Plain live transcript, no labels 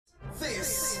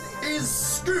is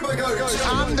Scuba Goat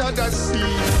Under the Sea,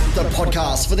 the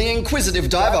podcast for the inquisitive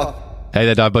diver. Hey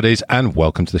there, dive buddies, and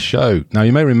welcome to the show. Now,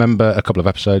 you may remember a couple of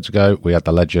episodes ago, we had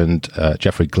the legend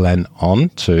Geoffrey Glenn on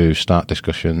to start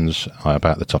discussions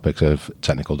about the topics of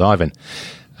technical diving.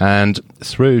 And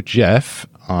through Jeff,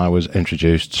 I was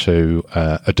introduced to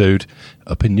a dude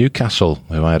up in Newcastle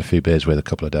who I had a few beers with a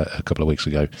couple of weeks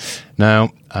ago. Now,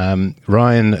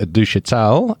 Ryan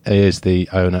Duchatel is the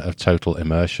owner of Total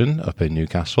Immersion up in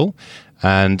Newcastle,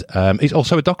 and he's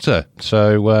also a doctor,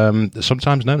 so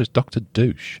sometimes known as Dr.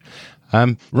 Douche.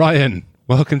 Ryan,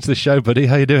 welcome to the show, buddy.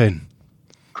 How you doing?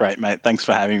 Great, mate. Thanks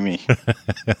for having me.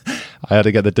 I had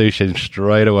to get the douche in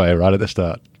straight away, right at the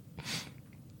start.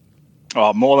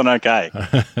 Oh, more than okay.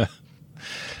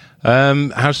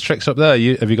 How's tricks up there?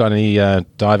 Have you got any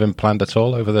diving planned at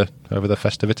all over the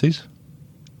festivities?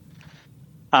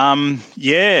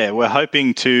 Yeah, we're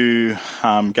hoping to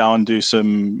go and do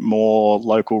some more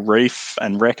local reef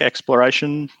and wreck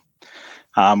exploration.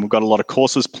 We've got a lot of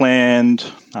courses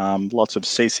planned, lots of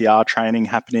CCR training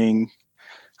happening.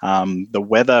 The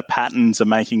weather patterns are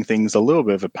making things a little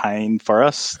bit of a pain for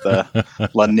us. The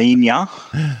La Nina,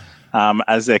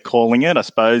 as they're calling it, I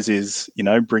suppose, is,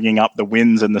 bringing up the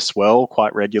winds and the swell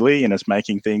quite regularly, and it's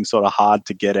making things sort of hard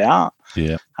to get out.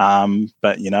 Yeah.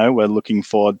 But, we're looking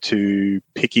forward to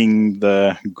picking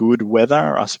the good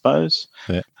weather, I suppose,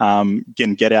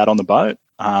 and get out on the boat.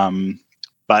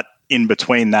 But in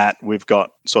between that, we've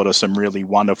got sort of some really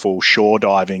wonderful shore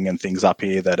diving and things up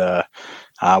here that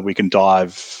we can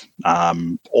dive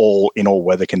in all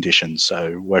weather conditions.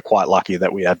 So we're quite lucky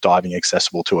that we have diving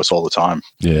accessible to us all the time.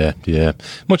 Yeah.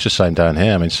 Much the same down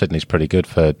here. I mean, Sydney's pretty good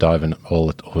for diving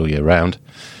all year round.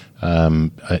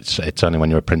 It's only when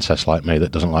you're a princess like me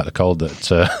that doesn't like the cold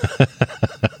that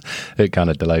it kind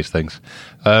of delays things.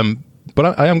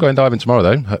 But I am going diving tomorrow,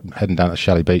 though, heading down to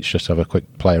Shelley Beach just to have a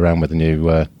quick play around with the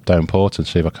new down port and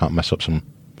see if I can't mess up some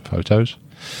photos.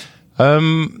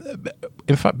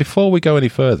 In fact, before we go any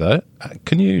further,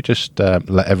 can you just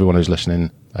let everyone who's listening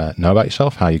know about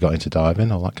yourself, how you got into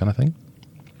diving, all that kind of thing?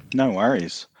 No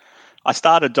worries. I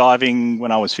started diving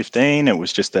when I was 15. It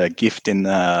was just a gift in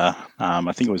the,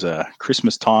 I think it was a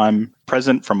Christmas time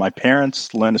present from my parents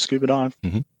to learn to scuba dive.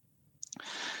 Mm-hmm.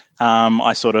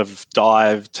 I sort of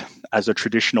dived as a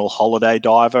traditional holiday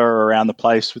diver around the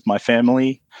place with my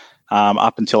family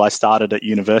up until I started at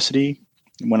university.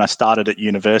 When I started at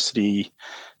university,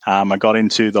 I got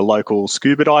into the local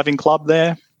scuba diving club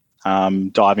there.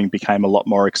 Diving became a lot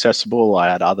more accessible. I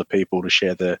had other people to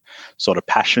share the sort of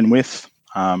passion with.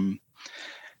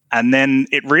 And then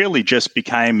it really just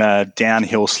became a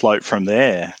downhill slope from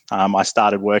there. I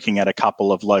started working at a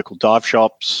couple of local dive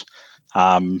shops,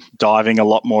 diving a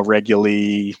lot more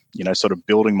regularly, sort of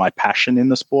building my passion in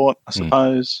the sport, I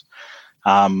suppose.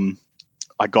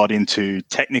 I got into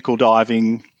technical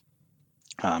diving,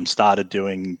 started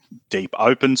doing deep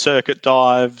open circuit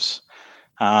dives.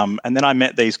 And then I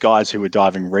met these guys who were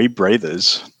diving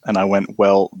rebreathers, and I went,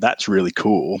 well, that's really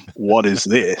cool. What is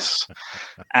this?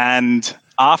 And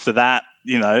after that,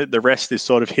 the rest is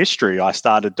sort of history. I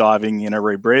started diving in a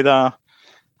rebreather.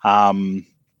 The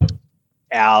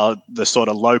sort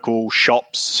of local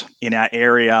shops in our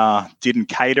area didn't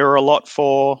cater a lot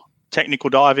for technical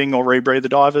diving or rebreather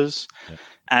divers. Yeah.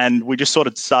 And we just sort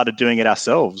of started doing it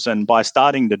ourselves. And by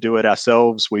starting to do it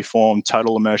ourselves, we formed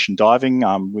Total Immersion Diving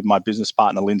with my business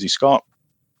partner, Lindsay Scott.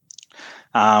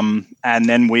 And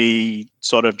then we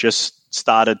sort of just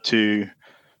started to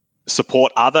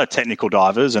support other technical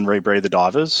divers and rebreather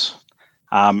divers.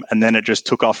 And then it just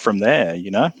took off from there,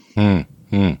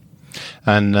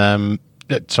 And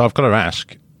so I've got to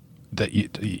ask that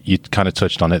you kind of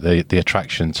touched on it, the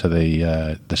attraction to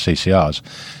the CCRs.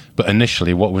 But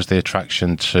initially, what was the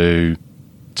attraction to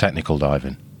technical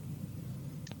diving?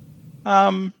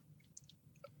 I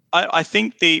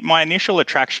think my initial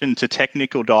attraction to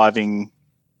technical diving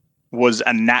was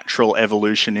a natural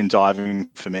evolution in diving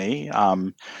for me.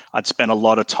 I'd spent a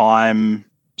lot of time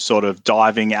sort of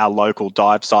diving our local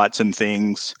dive sites and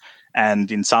things, and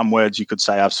in some words, you could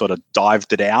say I've sort of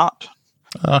dived it out.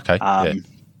 Okay. Yeah.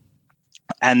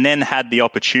 And then had the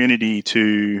opportunity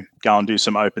to go and do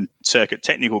some open circuit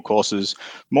technical courses,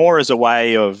 more as a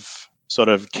way of sort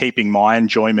of keeping my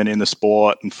enjoyment in the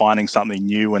sport and finding something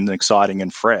new and exciting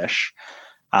and fresh.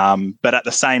 But at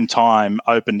the same time,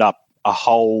 opened up a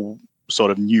whole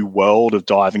sort of new world of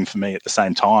diving for me at the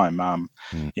same time.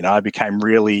 I became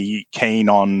really keen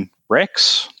on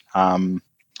wrecks.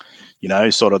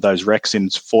 Sort of those wrecks in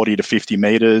 40 to 50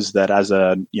 meters that as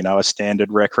a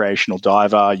standard recreational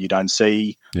diver, you don't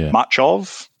see much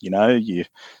of, you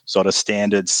sort of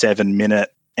standard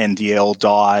 7-minute NDL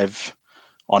dive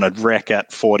on a wreck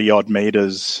at 40 odd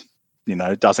meters,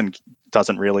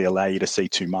 doesn't really allow you to see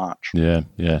too much. Yeah.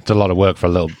 It's a lot of work for a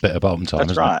little bit of bottom time.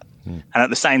 That's isn't right. it? Mm. And at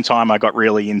the same time, I got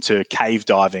really into cave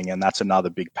diving, and that's another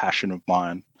big passion of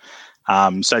mine.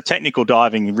 So technical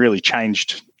diving really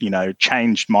changed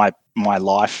my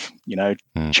life,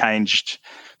 changed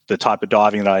the type of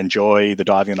diving that I enjoy, the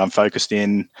diving that I'm focused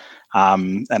in,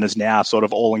 and is now sort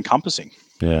of all encompassing.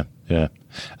 Yeah.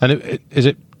 And is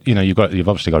it, you've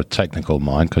obviously got a technical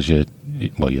mind because you're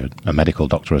a medical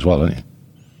doctor as well, aren't you?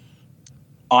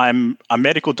 I'm a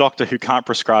medical doctor who can't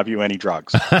prescribe you any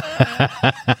drugs. So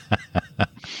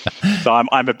I'm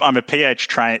a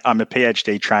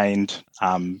PhD trained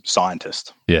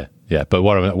scientist. Yeah. But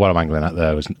what I'm angling at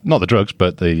there was not the drugs,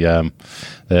 but the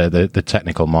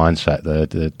technical mindset.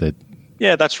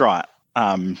 Yeah, that's right.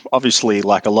 Obviously,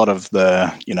 like a lot of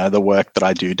the work that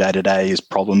I do day to day is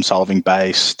problem solving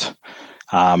based.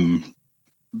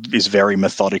 Is very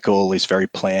methodical, is very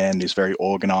planned, is very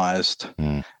organized.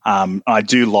 I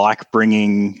do like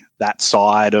bringing that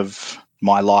side of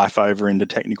my life over into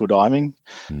technical diving.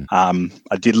 I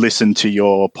did listen to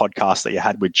your podcast that you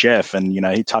had with Jeff, and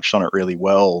he touched on it really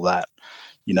well, that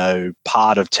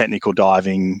part of technical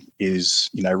diving is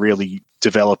really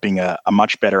developing a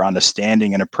much better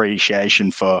understanding and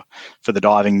appreciation for the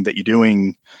diving that you're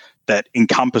doing, that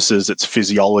encompasses its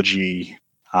physiology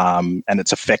and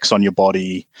its effects on your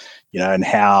body, and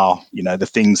how, the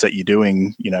things that you're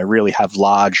doing, really have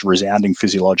large resounding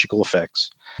physiological effects.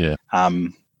 Yeah.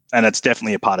 And it's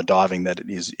definitely a part of diving that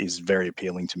is very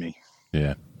appealing to me.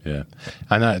 Yeah.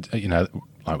 And that,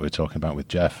 like we were talking about with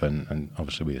Jeff and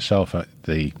obviously with yourself,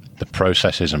 the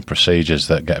processes and procedures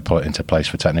that get put into place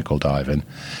for technical diving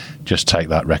just take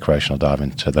that recreational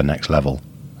diving to the next level.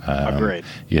 Agreed.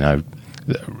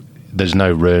 There's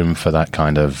no room for that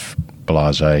kind of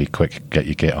blasé, quick, get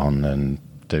your kit on and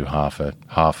do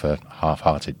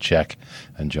half-hearted check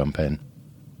and jump in.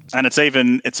 And it's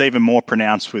even more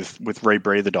pronounced with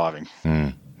rebreather diving.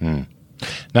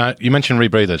 Now, you mentioned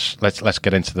rebreathers. Let's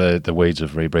get into the weeds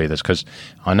of rebreathers, because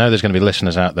I know there's going to be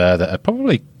listeners out there that are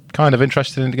probably kind of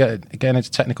interested in getting into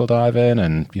technical diving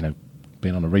and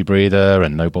being on a rebreather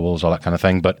and no bubbles, all that kind of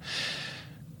thing. But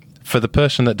for the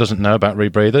person that doesn't know about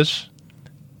rebreathers,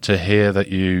 to hear that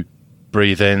you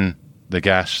breathe in the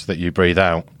gas that you breathe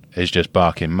out is just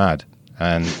barking mad.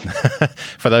 And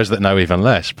for those that know even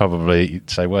less, probably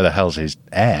say, where the hell's his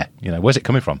air? Where's it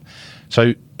coming from?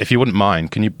 So if you wouldn't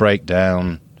mind, can you break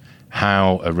down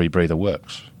how a rebreather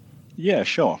works? Yeah,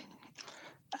 sure.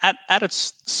 At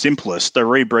its simplest, the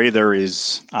rebreather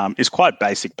is quite a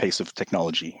basic piece of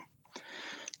technology.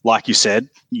 Like you said,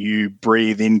 you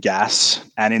breathe in gas,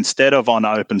 and instead of on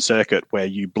open circuit where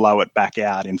you blow it back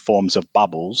out in forms of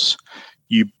bubbles,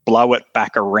 you blow it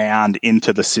back around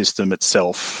into the system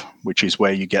itself, which is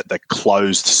where you get the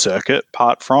closed circuit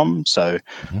part from. So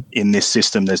in this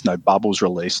system, there's no bubbles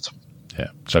released. Yeah.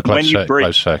 So closed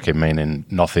circuit meaning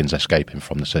nothing's escaping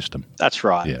from the system. That's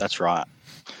right. Yeah. That's right.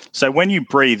 So when you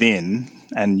breathe in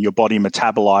and your body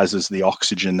metabolizes the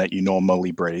oxygen that you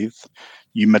normally breathe,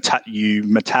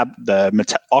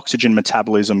 oxygen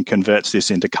metabolism converts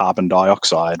this into carbon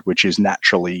dioxide, which is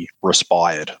naturally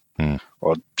respired.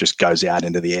 Or just goes out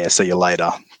into the air. See you later.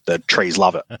 The trees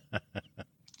love it.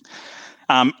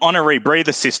 On a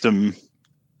rebreather system,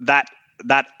 that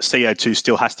CO2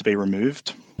 still has to be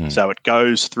removed. So it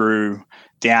goes through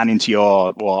down into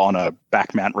on a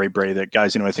back mount rebreather, it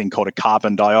goes into a thing called a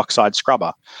carbon dioxide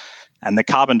scrubber. And the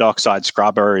carbon dioxide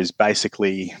scrubber is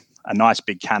basically a nice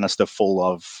big canister full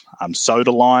of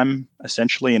soda lime,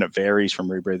 essentially, and it varies from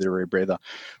rebreather to rebreather,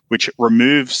 which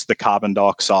removes the carbon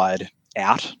dioxide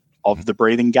out of the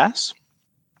breathing gas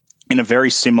in a very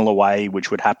similar way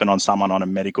which would happen on someone on a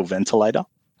medical ventilator.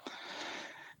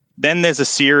 Then there's a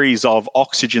series of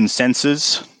oxygen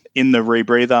sensors in the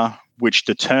rebreather which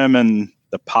determine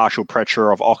the partial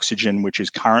pressure of oxygen which is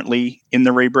currently in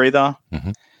the rebreather,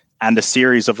 and a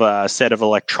series of a set of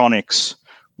electronics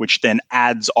which then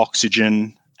adds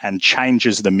oxygen and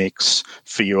changes the mix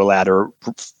for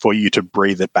you to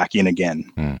breathe it back in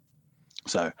again.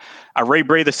 So a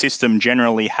rebreather system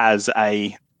generally has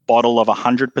a bottle of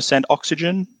 100%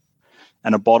 oxygen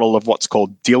and a bottle of what's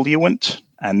called diluent,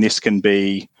 and this can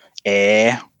be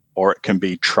air or it can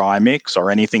be trimix or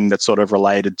anything that's sort of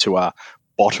related to a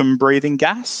bottom breathing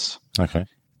gas. Okay.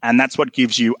 And that's what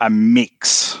gives you a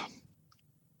mix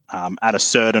at a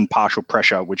certain partial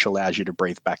pressure, which allows you to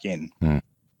breathe back in.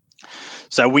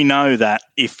 So we know that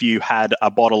if you had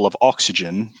a bottle of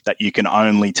oxygen, that you can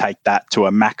only take that to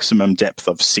a maximum depth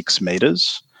of 6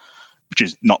 meters, which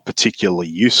is not particularly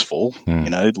useful.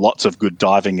 Lots of good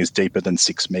diving is deeper than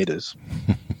 6 meters.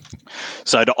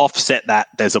 So to offset that,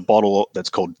 there's a bottle that's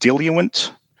called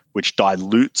diluent, which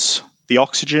dilutes the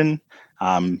oxygen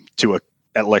to a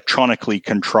electronically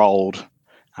controlled,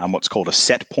 what's called a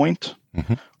set point,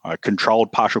 a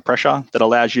controlled partial pressure that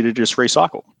allows you to just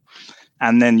recycle.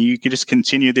 And then you can just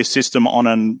continue this system on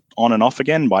and off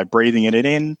again by breathing it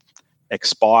in,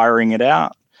 expiring it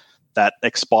out. That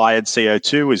expired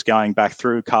CO2 is going back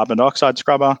through carbon dioxide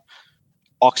scrubber.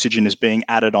 Oxygen is being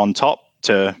added on top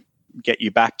to get you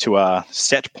back to a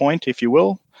set point, if you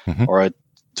will, or a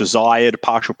desired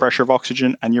partial pressure of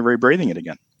oxygen, and you're rebreathing it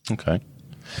again. Okay.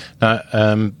 Now,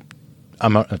 I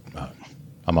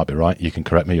might be right. You can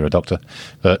correct me. You're a doctor.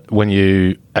 But when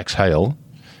you exhale,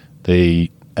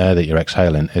 the air that you're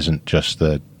exhaling isn't just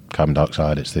the carbon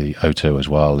dioxide, it's the O2 as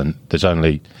well. And there's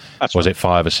only, it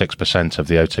 5 or 6% of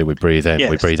the O2 we breathe in,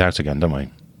 we breathe out again, don't we?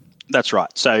 That's right.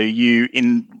 So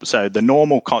the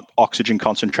normal oxygen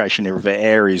concentration of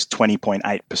air is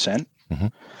 20.8%,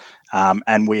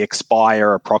 and we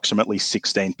expire approximately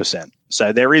 16%.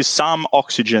 So there is some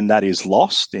oxygen that is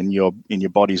lost in your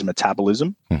body's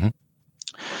metabolism.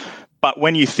 But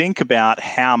when you think about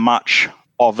how much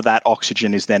of that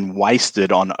oxygen is then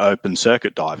wasted on open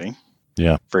circuit diving,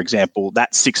 for example,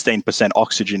 that 16%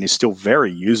 oxygen is still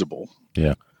very usable.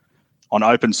 On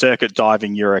open circuit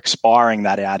diving, you're expiring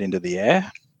that out into the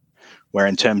air, where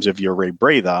in terms of your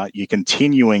rebreather, you're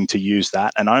continuing to use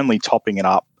that and only topping it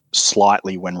up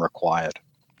slightly when required.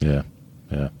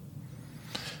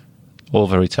 All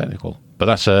very technical, but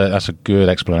that's a good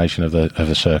explanation of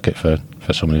the circuit for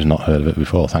someone who's not heard of it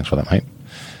before. Thanks for that, mate.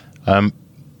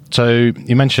 So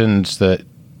you mentioned that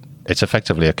it's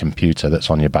effectively a computer that's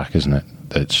on your back, isn't it?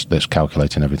 That's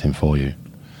calculating everything for you.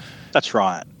 That's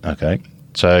right. Okay.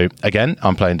 So again,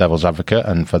 I'm playing devil's advocate,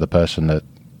 and for the person that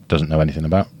doesn't know anything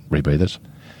about rebreathers,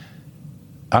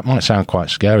 that might sound quite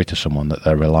scary to someone that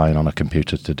they're relying on a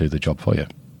computer to do the job for you.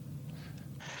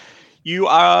 You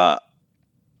are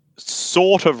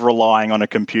sort of relying on a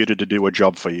computer to do a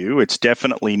job for you. It's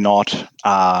definitely not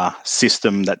a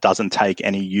system that doesn't take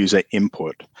any user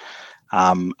input.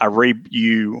 The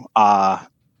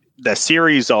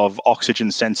series of oxygen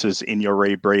sensors in your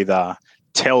rebreather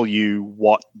tell you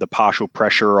what the partial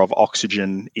pressure of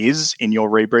oxygen is in your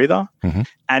rebreather,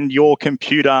 and your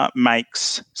computer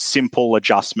makes simple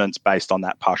adjustments based on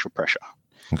that partial pressure.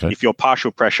 If your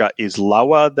partial pressure is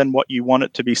lower than what you want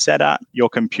it to be set at, your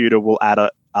computer will add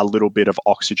a little bit of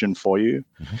oxygen for you.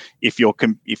 If your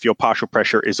partial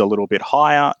pressure is a little bit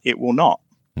higher, it will not.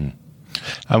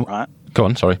 Right? Go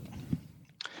on, sorry.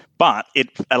 But it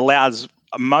allows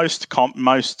most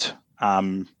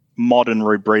modern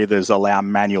rebreathers allow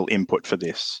manual input for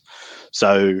this.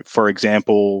 So, for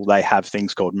example, they have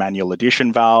things called manual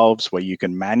addition valves where you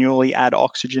can manually add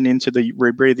oxygen into the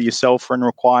rebreather yourself when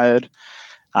required.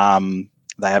 They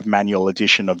have manual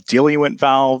addition of diluent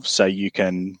valves, so you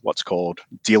can what's called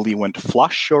diluent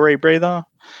flush your rebreather,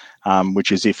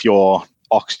 which is if your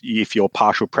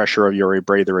partial pressure of your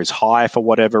rebreather is high for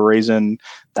whatever reason,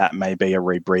 that may be a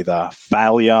rebreather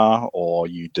failure or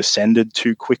you descended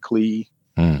too quickly.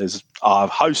 There's a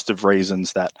host of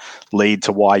reasons that lead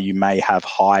to why you may have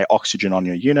high oxygen on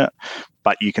your unit,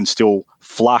 but you can still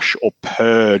flush or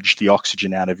purge the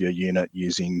oxygen out of your unit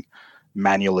using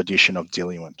manual addition of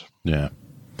diluent. Yeah.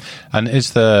 And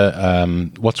is there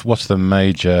what's the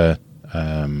major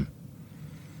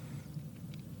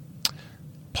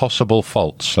possible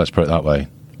faults? Let's put it that way.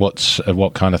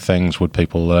 What kind of things would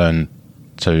people learn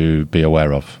to be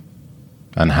aware of,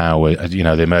 and how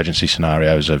the emergency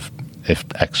scenarios of if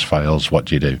X fails, what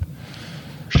do you do?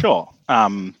 Sure.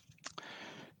 The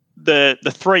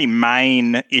three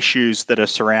main issues that are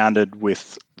surrounded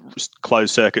with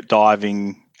closed circuit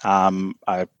diving are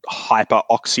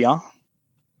hyperoxia,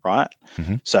 right?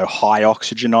 So high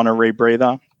oxygen on a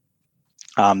rebreather.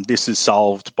 This is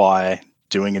solved by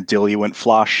doing a diluent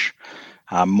flush,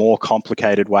 more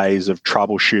complicated ways of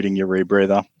troubleshooting your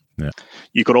rebreather.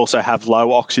 You could also have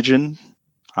low oxygen.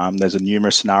 There's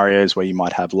numerous scenarios where you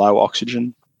might have low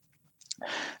oxygen.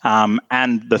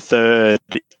 And the third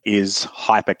is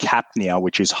hypercapnia,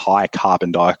 which is high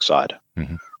carbon dioxide.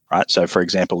 Right? So, for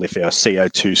example, if your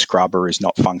CO2 scrubber is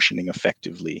not functioning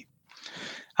effectively.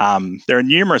 There are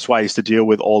numerous ways to deal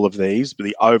with all of these, but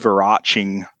the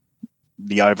overarching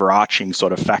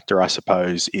sort of factor, I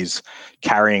suppose, is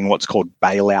carrying what's called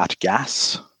bailout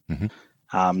gas.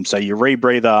 So your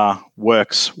rebreather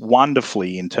works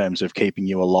wonderfully in terms of keeping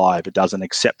you alive. It does an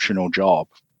exceptional job.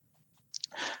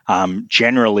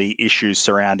 Generally, issues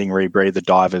surrounding rebreather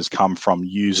divers come from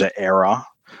user error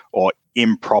or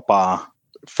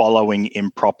following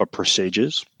improper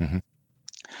procedures.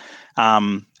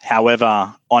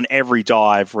 However, on every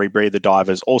dive, rebreather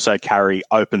divers also carry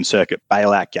open circuit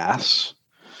bailout gas.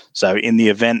 So in the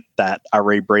event that a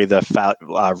rebreather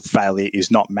failure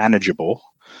is not manageable,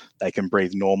 they can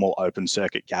breathe normal open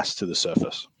circuit gas to the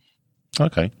surface.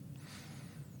 Okay.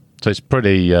 So it's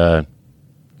pretty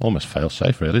almost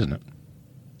fail-safe, really, isn't it?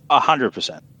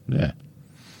 100%. Yeah.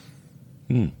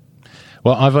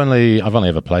 Well, I've only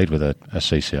ever played with a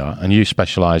CCR, and you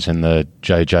specialise in the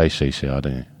JJ CCR,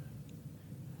 don't you?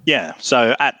 Yeah.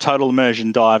 So at Total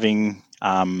Immersion Diving,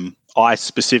 I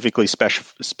specifically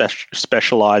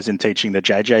specialize in teaching the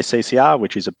JJ CCR,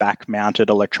 which is a back-mounted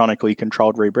electronically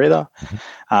controlled rebreather.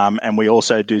 And we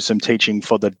also do some teaching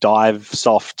for the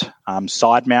DiveSoft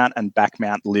side mount and back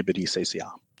mount Liberty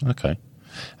CCR. Okay.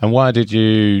 And why did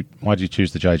you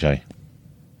choose the JJ?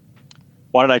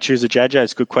 Why did I choose the JJ?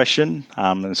 It's a good question.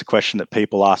 It's a question that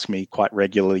people ask me quite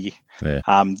regularly. Yeah.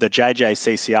 The JJ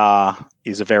CCR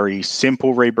is a very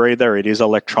simple rebreather. It is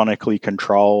electronically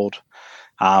controlled.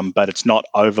 But it's not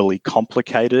overly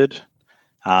complicated.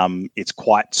 It's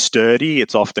quite sturdy.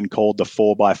 It's often called the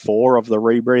 4x4 of the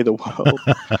rebreather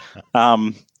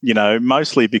world.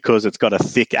 Mostly because it's got a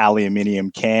thick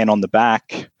aluminium can on the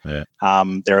back. Yeah.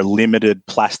 There are limited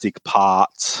plastic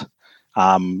parts.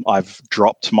 I've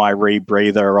dropped my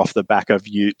rebreather off the back of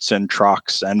utes and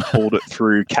trucks and pulled it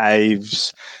through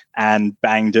caves and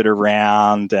banged it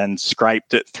around and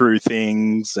scraped it through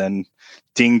things and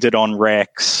dinged it on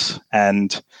wrecks,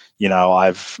 and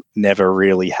I've never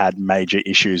really had major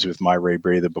issues with my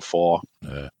rebreather before.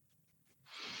 Yeah.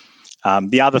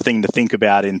 The other thing to think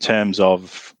about in terms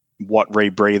of what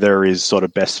rebreather is sort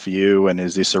of best for you and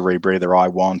is this a rebreather I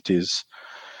want is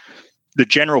the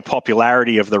general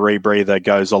popularity of the rebreather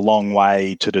goes a long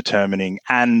way to determining,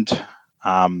 and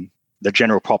the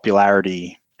general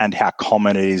popularity and how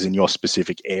common it is in your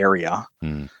specific area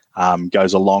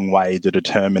goes a long way to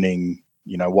determining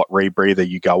what rebreather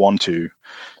you go on to.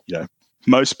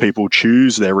 Most people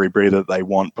choose their rebreather that they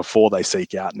want before they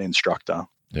seek out an instructor.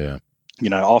 Yeah.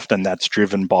 Often that's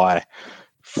driven by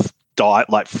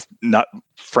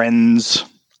friends,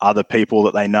 other people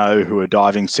that they know who are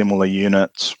diving similar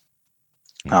units,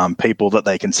 people that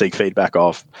they can seek feedback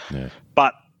of. Yeah.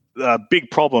 But the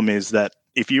big problem is that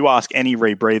if you ask any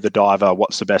rebreather diver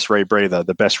what's the best rebreather,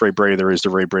 the best rebreather is the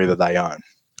rebreather they own.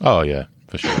 Oh, yeah,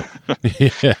 for sure.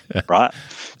 Yeah. Right?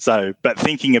 So, but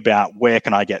thinking about where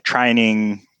can I get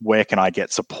training, where can I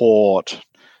get support,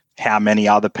 how many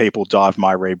other people dive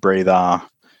my rebreather,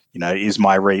 does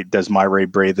my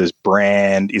rebreather's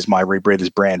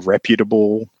brand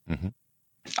reputable? Mm-hmm.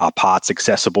 Are parts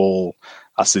accessible?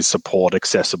 Is support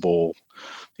accessible?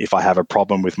 If I have a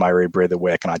problem with my rebreather,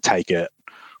 where can I take it?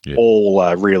 Yeah.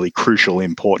 All really crucial,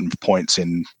 important points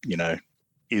in,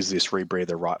 is this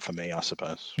rebreather right for me, I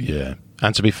suppose? Yeah.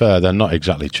 And to be fair, they're not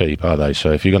exactly cheap, are they?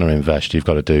 So if you're going to invest, you've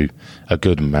got to do a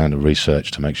good amount of research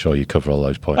to make sure you cover all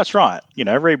those points. That's right.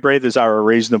 Rebreathers are a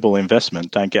reasonable investment,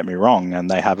 don't get me wrong,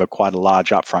 and they have quite a large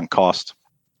upfront cost.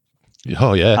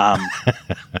 Oh, yeah.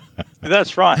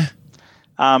 That's right.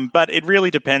 But it really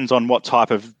depends on what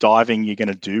type of diving you're going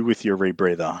to do with your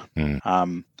rebreather.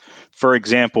 For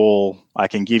example, I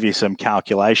can give you some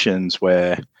calculations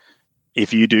where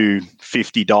if you do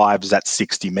 50 dives at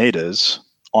 60 meters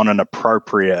on an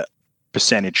appropriate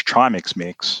percentage trimix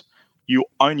mix, you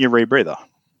own your rebreather.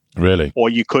 Really? Or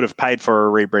you could have paid for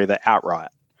a rebreather outright.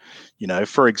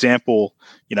 For example,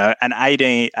 an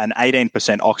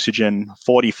 18% oxygen,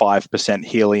 45%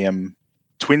 helium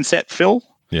twin set fill,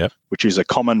 which is a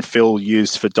common fill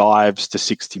used for dives to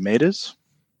 60 meters,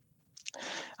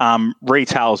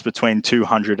 retails between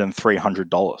 $200 and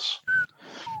 $300.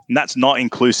 And that's not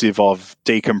inclusive of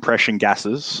decompression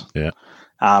gases,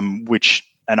 which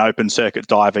an open circuit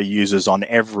diver uses on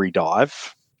every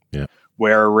dive,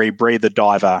 where a rebreather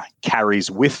diver carries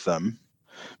with them,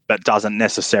 but doesn't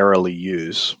necessarily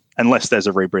use, unless there's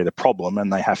a rebreather problem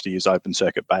and they have to use open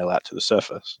circuit bailout to the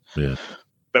surface. Yeah.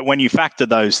 But when you factor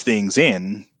those things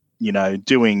in,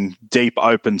 doing deep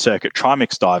open circuit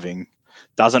trimix diving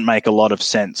doesn't make a lot of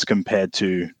sense compared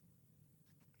to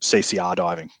CCR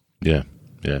diving. Yeah,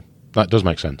 yeah, that does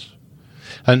make sense.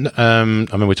 And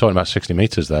we're talking about 60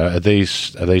 meters there. Are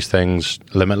these things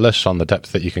limitless on the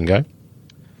depth that you can go?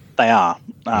 They are.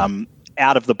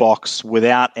 Out of the box,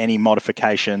 without any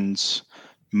modifications,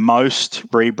 most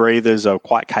rebreathers are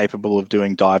quite capable of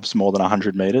doing dives more than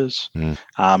 100 meters. The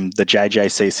JJ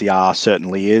CCR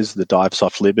certainly is. The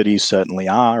DiveSoft Liberties certainly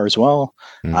are as well.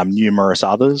 Numerous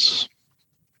others.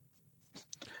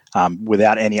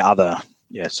 Without any other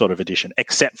sort of addition,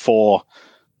 except for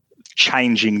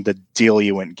changing the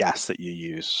diluent gas that you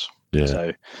use. Yeah.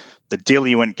 So the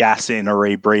diluent gas in a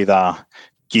rebreather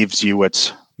gives you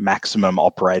its maximum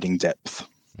operating depth.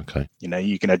 Okay.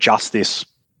 You can adjust this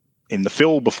in the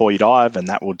fill before you dive, and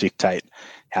that will dictate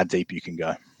how deep you can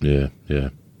go. Yeah, yeah.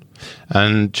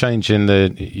 And changing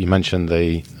you mentioned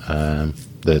the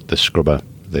scrubber,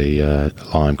 the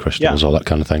lime crystals, all that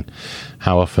kind of thing.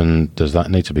 How often does that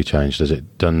need to be changed? Is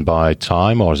it done by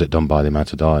time, or is it done by the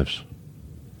amount of dives?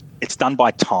 It's done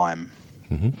by time.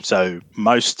 Mm-hmm. So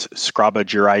most scrubbers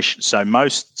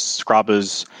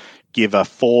give a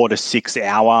 4 to 6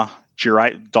 hour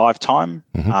dive time.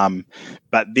 Mm-hmm.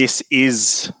 But this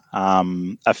is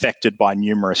affected by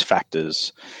numerous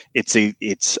factors.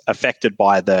 It's affected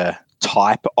by the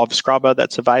type of scrubber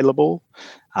that's available.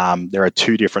 There are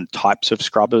 2 different types of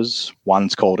scrubbers.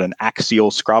 One's called an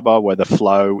axial scrubber, where the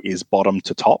flow is bottom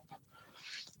to top,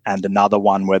 and another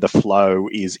one where the flow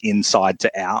is inside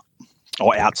to out,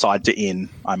 or outside to in,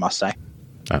 I must say.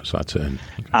 Outside to in.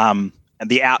 Okay. And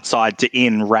the outside to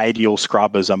in radial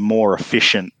scrubbers are more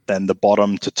efficient than the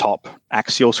bottom to top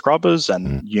axial scrubbers,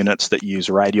 and units that use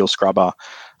radial scrubber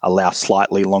allow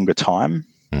slightly longer time.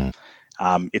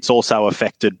 It's also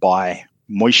affected by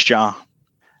moisture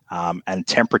and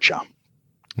temperature.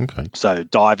 Okay. So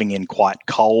diving in quite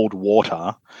cold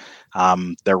water,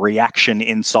 the reaction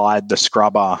inside the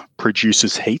scrubber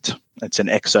produces heat. It's an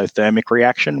exothermic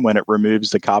reaction when it removes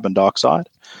the carbon dioxide,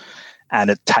 and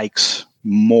it takes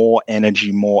more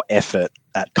energy, more effort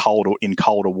in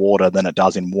colder water than it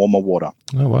does in warmer water.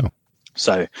 Oh, wow.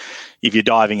 So if you're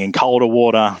diving in colder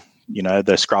water,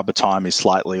 the scrubber time is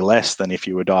slightly less than if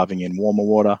you were diving in warmer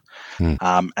water.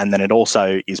 And then it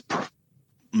also is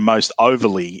most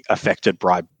overly affected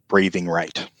by breathing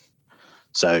rate.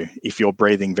 So if you're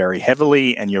breathing very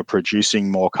heavily and you're producing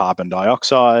more carbon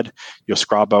dioxide, your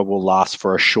scrubber will last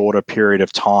for a shorter period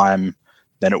of time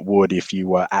than it would if you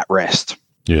were at rest.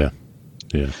 Yeah.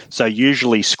 Yeah. So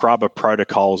usually scrubber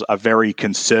protocols are very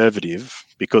conservative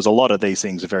because a lot of these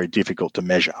things are very difficult to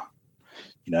measure.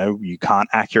 You can't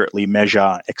accurately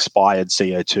measure expired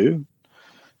CO2.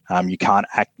 You can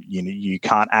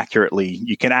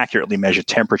accurately measure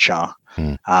temperature,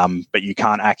 but you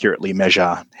can't accurately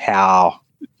measure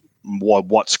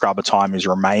what scrubber time is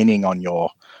remaining on your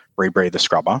rebreather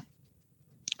scrubber.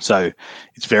 So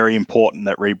it's very important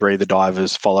that rebreather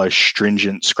divers follow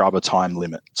stringent scrubber time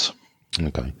limits.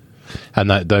 Okay.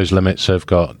 And those limits have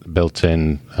got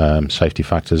built-in safety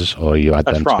factors, or you add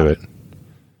them to it?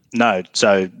 No.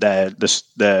 So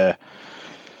the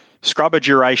scrubber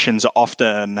durations are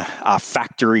often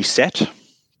factory set.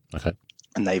 Okay.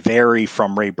 And they vary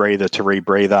from rebreather to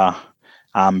rebreather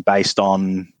based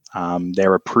on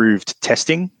their approved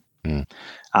testing.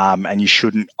 And you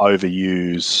shouldn't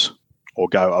overuse or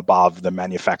go above the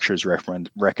manufacturer's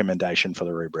recommendation for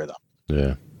the rebreather.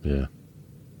 Yeah, yeah.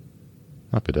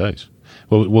 Happy days.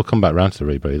 Well, we'll come back round to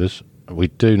the rebreathers. We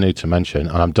do need to mention,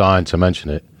 and I'm dying to mention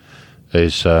it,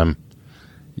 is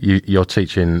you're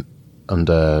teaching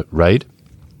under RAID.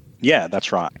 Yeah,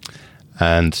 that's right.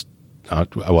 And,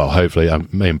 hopefully,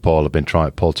 me and Paul have been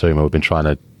trying, Paul Toomer, we've been trying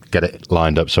to get it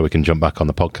lined up so we can jump back on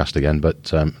the podcast again,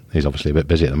 but he's obviously a bit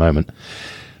busy at the moment.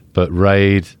 But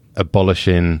RAID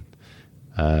abolishing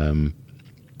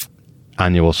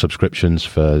annual subscriptions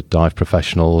for dive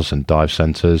professionals and dive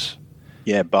centres.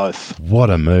 Yeah, both.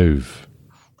 What a move.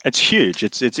 It's huge.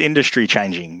 It's industry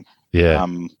changing. Yeah.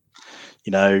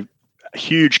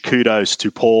 Huge kudos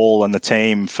to Paul and the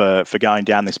team for going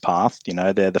down this path.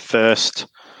 They're the first,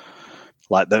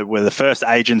 we're the first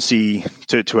agency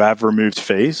to have removed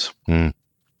fees.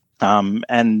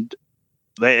 And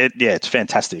it's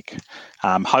fantastic.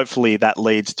 Hopefully that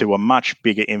leads to a much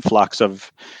bigger influx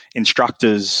of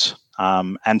instructors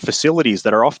and facilities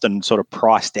that are often sort of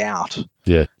priced out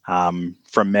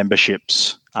from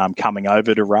memberships coming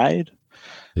over to RAID.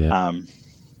 Yeah.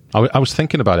 I was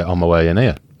thinking about it on my way in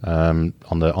here, on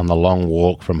the long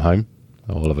walk from home,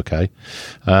 Oliver Kay.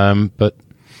 But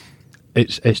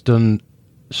it's done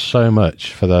so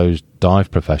much for those dive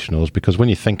professionals, because when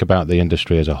you think about the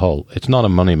industry as a whole, it's not a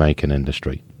money-making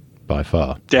industry by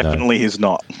far. Definitely is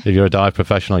not. If you're a dive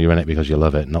professional, you're in it because you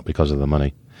love it, not because of the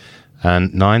money.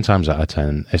 And 9 times out of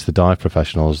 10, it's the dive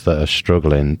professionals that are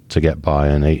struggling to get by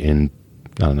and eating,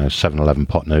 7-Eleven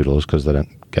pot noodles because they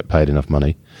don't get paid enough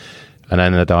money. And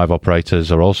then the dive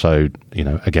operators are also,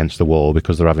 against the wall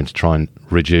because they're having to try and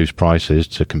reduce prices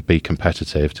to be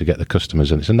competitive to get the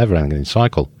customers, and it's a never-ending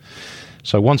cycle.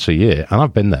 So once a year, and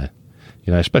I've been there,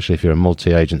 especially if you're a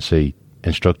multi-agency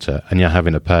instructor and you're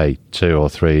having to pay 2 or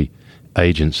 3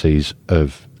 agencies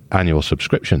of annual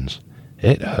subscriptions,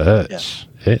 it hurts.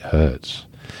 Yeah. It hurts.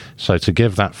 So to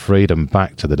give that freedom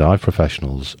back to the dive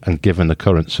professionals, and given the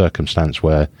current circumstance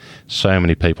where so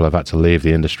many people have had to leave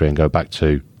the industry and go back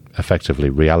to effectively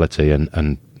reality and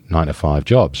 9-to-5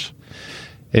 jobs,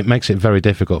 it makes it very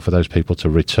difficult for those people to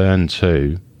return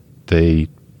to the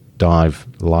dive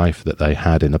life that they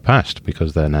had in the past,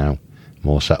 because they're now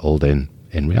more settled in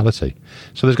reality.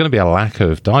 So there's going to be a lack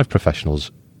of dive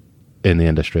professionals in the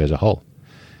industry as a whole.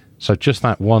 So just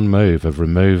that one move of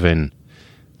removing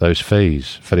those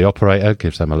fees for the operator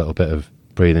gives them a little bit of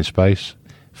breathing space.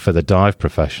 For the dive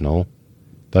professional,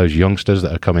 those youngsters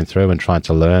that are coming through and trying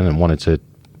to learn and wanting to,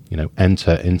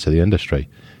 enter into the industry,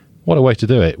 what a way to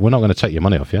do it. We're not going to take your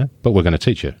money off you, but we're going to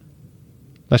teach you.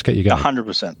 Let's get you going.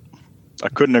 100%. I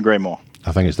couldn't agree more.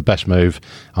 I think it's the best move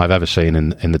I've ever seen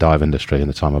in the dive industry in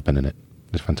the time I've been in it.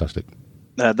 It's fantastic.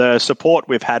 The support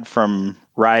we've had from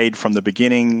RAID from the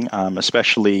beginning,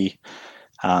 especially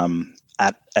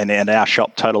at our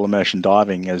shop, Total Immersion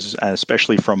Diving,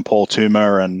 especially from Paul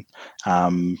Toomer and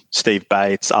Steve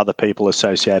Bates, other people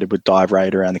associated with Dive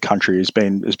RAID around the country, has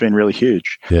been really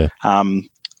huge. Yeah.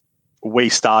 We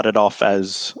started off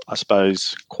as, I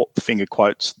suppose, finger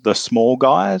quotes, the small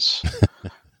guys.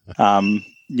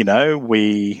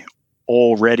 We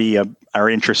already are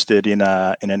interested in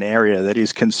an area that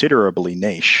is considerably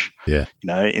niche. Yeah.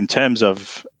 In terms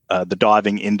of the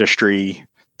diving industry,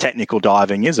 technical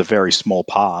diving is a very small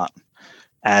part,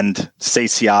 and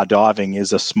CCR diving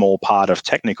is a small part of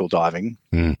technical diving.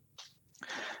 Mm.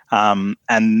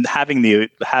 And having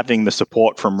the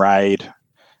support from RAID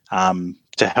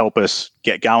to help us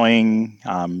get going,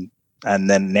 and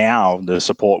then now the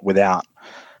support without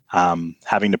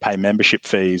having to pay membership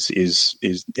fees is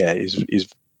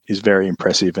very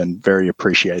impressive and very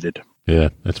appreciated. Yeah,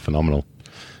 it's phenomenal.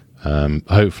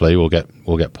 Hopefully we'll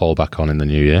get Paul back on in the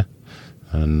new year,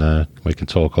 and we can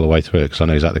talk all the way through it, because I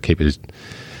know he's had to keep his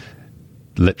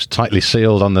lips tightly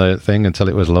sealed on the thing until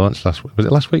it was launched. Was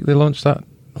it last week they launched that,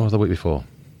 or was the week before?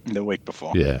 The week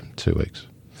before. Yeah, 2 weeks.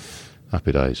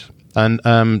 Happy days.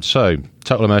 And so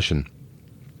Total Immersion,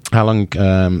 how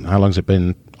long's it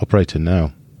been operating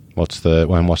now? What's the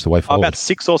way forward? About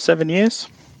 6 or 7 years.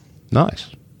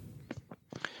 Nice.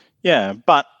 Yeah,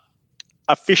 but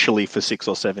officially for 6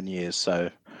 or 7 years. So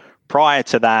prior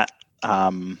to that,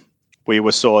 we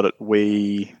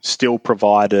still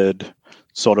provided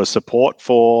sort of support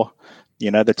for,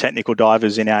 the technical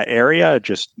divers in our area,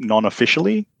 just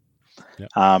non-officially. Yep.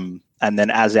 And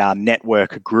then as our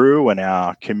network grew and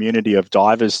our community of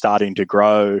divers starting to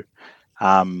grow,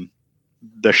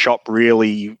 the shop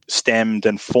really stemmed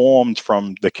and formed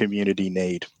from the community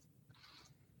need.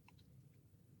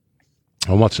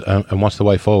 And what's the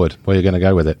way forward? Where are you going to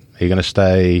go with it? Are you going to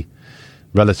stay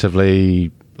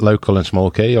relatively local and small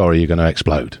key, or are you going to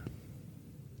explode?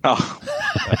 Oh,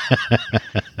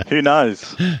 who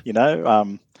knows?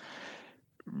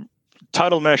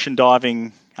 Total Immersion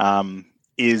Diving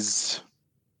is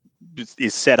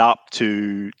set up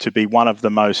to be one of the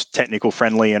most technical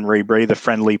friendly and rebreather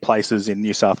friendly places in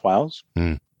New South Wales.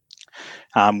 Mm.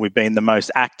 We've been the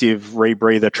most active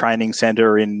rebreather training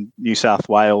centre in New South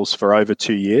Wales for over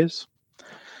 2 years,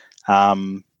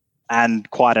 and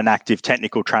quite an active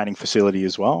technical training facility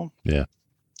as well. Yeah.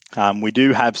 We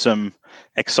do have some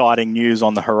exciting news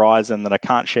on the horizon that I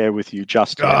can't share with you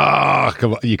just yet. Oh,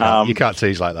 come on. You can't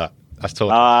tease like that. That's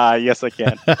talking. Yes, I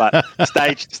can. But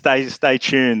stay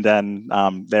tuned,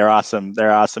 and there are some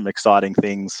exciting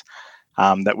things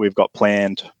that we've got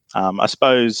planned. I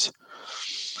suppose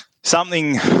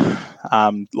something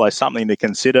to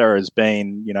consider has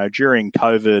been, during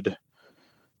COVID,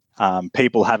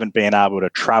 people haven't been able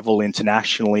to travel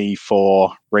internationally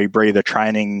for rebreather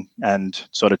training and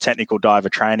sort of technical diver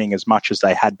training as much as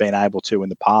they had been able to in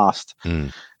the past.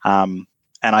 Mm. And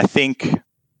I think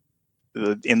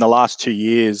in the last 2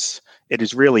 years, it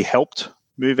has really helped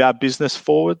move our business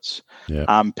forwards.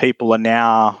 Yeah. People are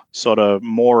now sort of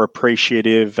more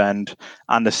appreciative and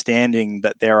understanding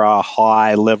that there are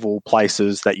high level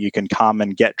places that you can come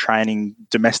and get training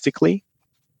domestically.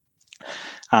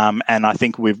 And I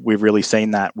think we've really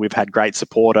seen that. We've had great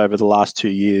support over the last 2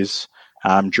 years.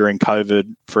 During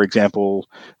COVID, for example,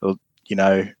 in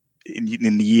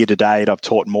the year to date, I've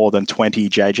taught more than 20 new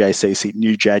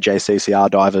JJCCR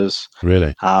divers.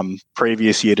 Really?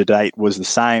 Previous year to date was the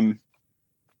same.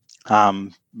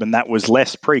 And that was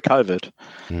less pre-COVID.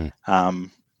 Mm.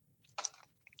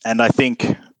 And I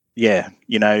think,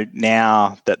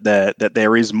 now that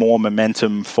there is more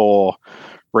momentum for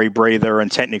rebreather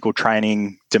and technical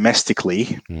training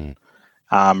domestically,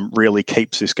 really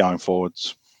keeps this going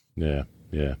forwards. Yeah,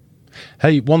 yeah.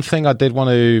 Hey, one thing I did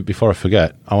want to, before I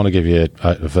forget, I want to give you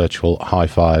a virtual high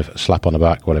five, slap on the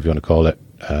back, whatever you want to call it,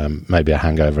 maybe a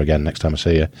hangover again next time I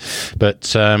see you.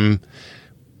 But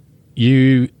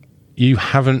you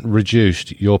haven't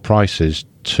reduced your prices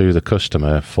to the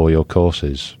customer for your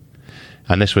courses.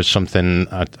 And this was something,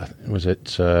 it was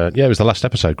the last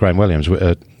episode, Graham Willis,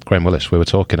 we were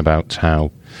talking about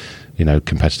how,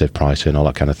 competitive pricing, all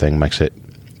that kind of thing makes it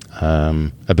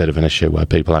a bit of an issue where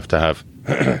people have to have,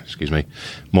 excuse me,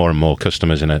 more and more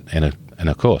customers in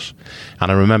a course.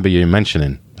 And I remember you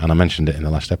mentioning, and I mentioned it in the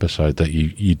last episode, that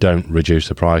you don't reduce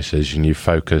the prices and you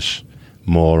focus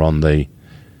more on the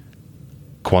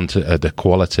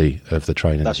quality of the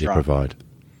training that you provide.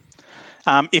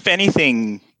 If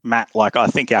anything, Matt, I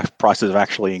think our prices have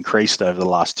actually increased over the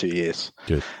last 2 years.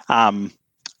 Good.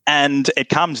 And it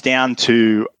comes down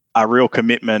to a real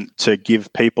commitment to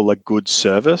give people a good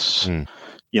service.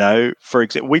 For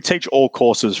example, we teach all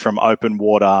courses from open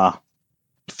water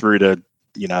through to,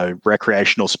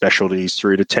 recreational specialties,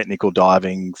 through to technical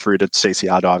diving, through to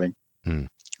CCR diving.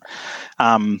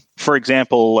 For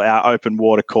example, our open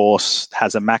water course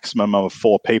has a maximum of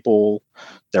 4 people.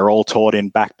 They're all taught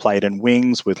in backplate and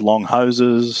wings with long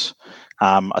hoses,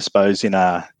 I suppose in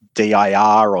a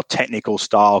DIR or technical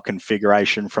style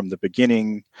configuration from the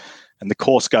beginning. And the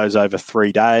course goes over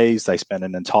 3 days. They spend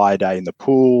an entire day in the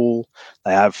pool.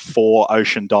 They have 4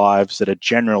 ocean dives that are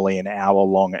generally an hour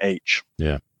long each.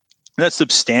 Yeah. That's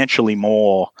substantially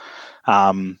more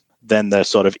than the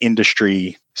sort of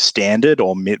industry standard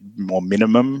or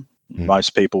minimum.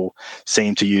 Most people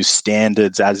seem to use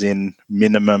standards as in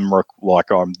minimum,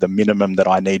 the minimum that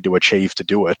I need to achieve to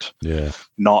do it. Yeah.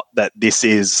 Not that this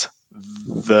is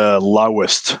the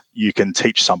lowest you can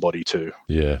teach somebody to.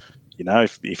 Yeah.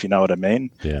 If you know what I mean.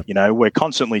 Yeah. We're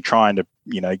constantly trying to,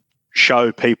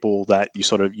 show people that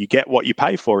you get what you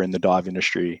pay for in the dive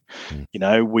industry.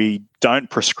 We don't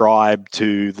prescribe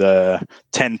to the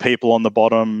 10 people on the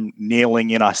bottom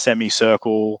kneeling in a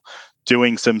semicircle,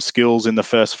 doing some skills in the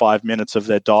first 5 minutes of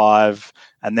their dive,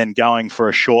 and then going for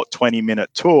a short 20-minute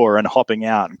tour and hopping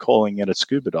out and calling it a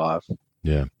scuba dive.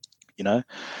 Yeah.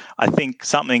 I think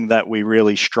something that we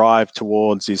really strive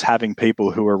towards is having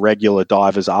people who are regular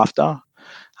divers after.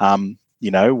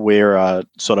 We're a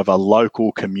sort of a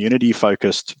local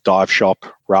community-focused dive shop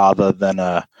rather than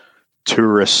a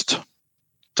tourist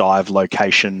dive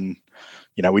location.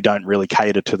 We don't really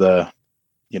cater to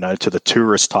the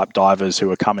tourist type divers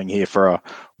who are coming here for a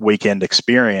weekend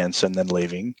experience and then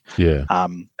leaving. Yeah.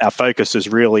 Our focus is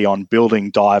really on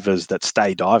building divers that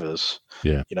stay divers.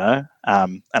 Yeah.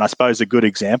 And I suppose a good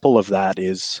example of that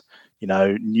is,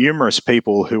 numerous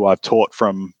people who I've taught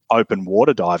from open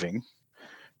water diving,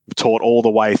 taught all the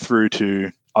way through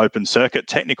to open circuit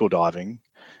technical diving,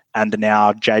 and are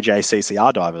now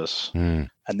JJCCR divers. And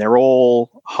they're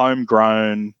all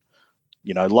homegrown,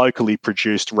 locally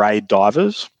produced raid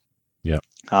divers. Yeah.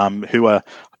 Who are,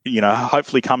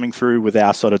 hopefully coming through with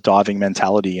our sort of diving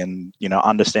mentality and,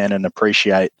 understand and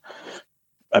appreciate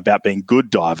about being good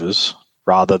divers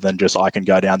rather than just I can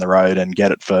go down the road and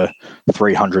get it for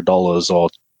 $300 or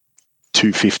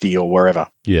 $250 or wherever.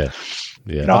 Yeah.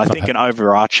 Yeah. I think an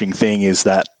overarching thing is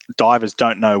that divers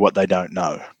don't know what they don't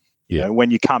know. Yeah.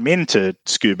 When you come into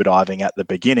scuba diving at the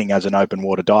beginning as an open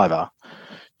water diver,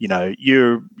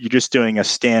 you're just doing a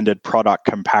standard product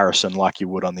comparison like you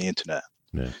would on the internet.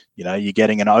 Yeah. You're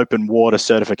getting an open water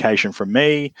certification from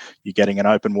me, you're getting an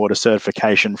open water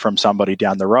certification from somebody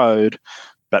down the road,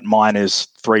 but mine is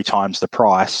 3 times the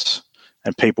price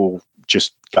and people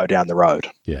just go down the road.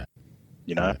 Yeah.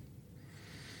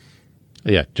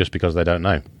 Yeah, just because they don't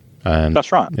know. And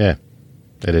that's right. Yeah,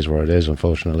 it is what it is,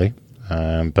 unfortunately.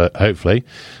 But hopefully,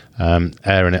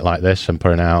 airing it like this and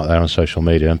putting it out there on social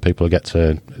media, and people get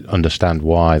to understand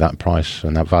why that price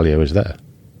and that value is there.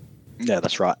 Yeah,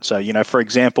 that's right. So, for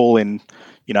example, in,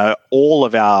 all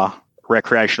of our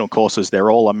recreational courses,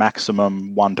 they're all a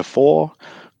maximum 1 to 4,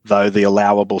 though the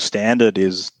allowable standard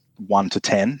is 1 to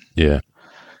 10. Yeah.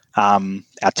 Our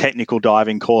technical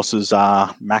diving courses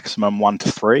are maximum 1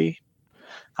 to 3.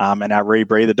 And our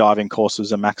rebreather diving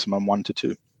courses are maximum 1 to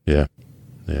 2. Yeah.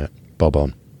 Yeah. Bob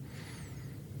on.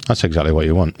 That's exactly what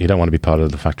you want. You don't want to be part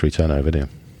of the factory turnover, do you?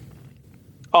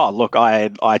 Oh, look,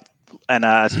 I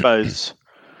suppose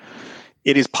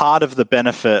it is part of the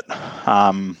benefit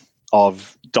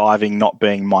of diving not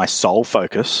being my sole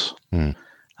focus.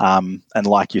 And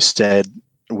like you said,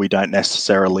 we don't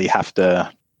necessarily have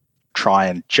to try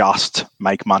and just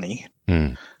make money.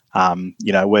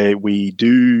 Where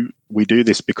we do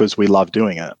this because we love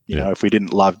doing it. If we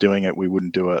didn't love doing it, we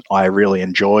wouldn't do it. I really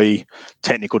enjoy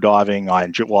technical diving. I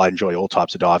enjoy all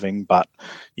types of diving, but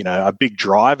a big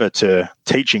driver to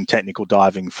teaching technical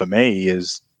diving for me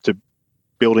is to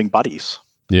building buddies.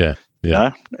 Yeah. You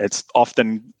know, it's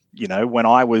often, when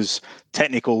I was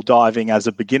technical diving as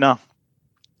a beginner,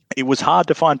 it was hard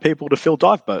to find people to fill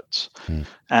dive boats.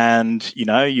 And,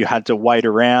 you had to wait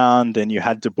around and you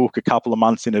had to book a couple of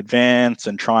months in advance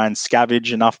and try and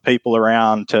scavenge enough people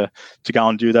around to go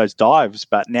and do those dives.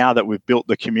 But now that we've built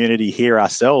the community here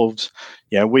ourselves,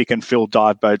 we can fill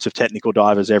dive boats of technical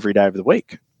divers every day of the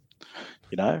week,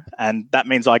 and that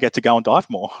means I get to go and dive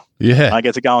more. Yeah. I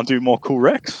get to go and do more cool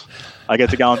wrecks. I get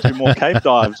to go and do more cave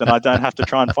dives, and I don't have to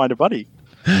try and find a buddy.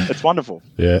 It's wonderful.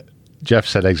 Yeah. Jeff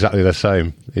said exactly the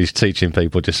same. He's teaching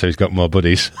people just so he's got more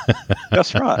buddies.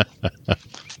 That's right.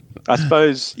 I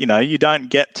suppose, you don't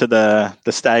get to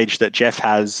the stage that Jeff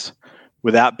has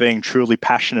without being truly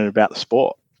passionate about the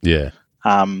sport. Yeah.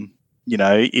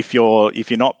 If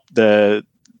you're not, the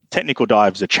technical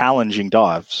dives are challenging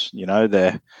dives,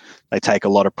 they take a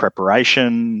lot of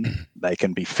preparation. They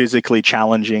can be physically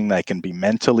challenging. They can be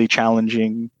mentally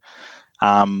challenging.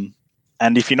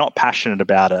 And if you're not passionate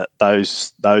about it,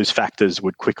 those factors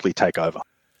would quickly take over.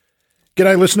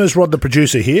 G'day listeners, Rod the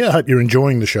producer here. Hope you're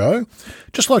enjoying the show.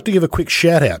 Just like to give a quick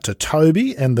shout out to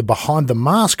Toby and the Behind the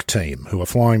Mask team who are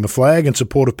flying the flag in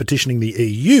support of petitioning the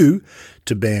EU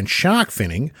to ban shark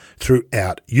finning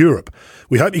throughout Europe.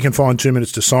 We hope you can find 2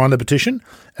 minutes to sign the petition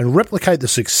and replicate the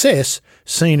success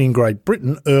seen in Great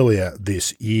Britain earlier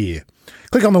this year.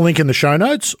 Click on the link in the show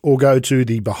notes or go to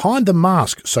the Behind the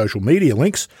Mask social media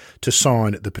links to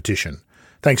sign the petition.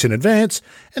 Thanks in advance,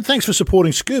 and thanks for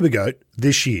supporting Scuba Goat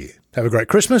this year. Have a great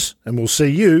Christmas, and we'll see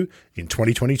you in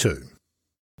 2022.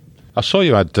 I saw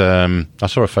you had, I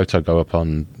saw a photo go up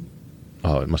on,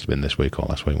 it must have been this week or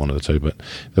last week, one of the two, but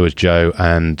there was Joe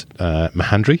and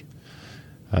Mahendra.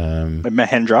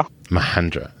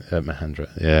 Mahendra,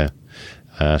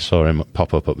 yeah. Saw him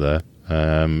pop up there.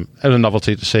 It was a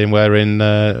novelty to see him wearing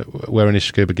his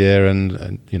scuba gear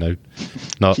and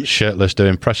not shirtless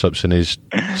doing press-ups in his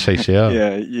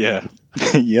CCR. Yeah.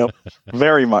 Yep,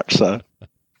 very much so.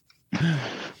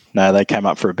 No, they came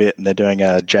up for a bit and they're doing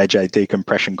a JJ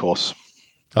decompression course.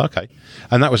 Okay.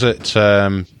 And that was at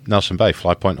Nelson Bay,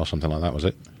 Fly Point or something like that, was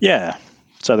it? Yeah.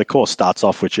 So the course starts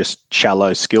off with just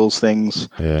shallow skills things,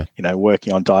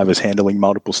 working on divers handling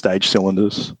multiple stage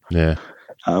cylinders. Yeah.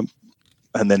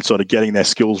 And then sort of getting their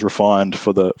skills refined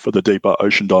for the deeper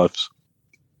ocean dives.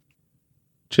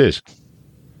 Cheers.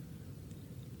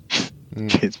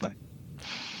 Cheers, mate.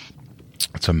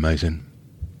 That's amazing.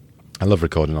 I love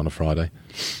recording on a Friday.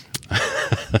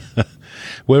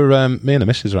 Me and the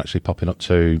missus are actually popping up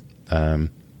to, where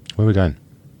are we going?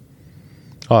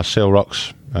 Seal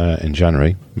Rocks in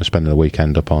January. We're spending the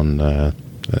weekend up on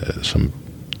some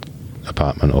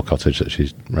apartment or cottage that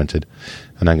she's rented.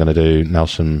 And then going to do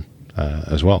Nelson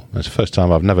as well. It's the first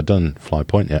time I've never done Fly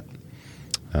Point yet.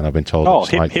 And I've been told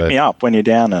hit me up when you're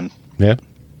down and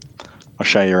I'll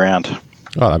show you around.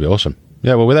 Oh, that'd be awesome.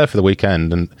 Yeah, well, we're there for the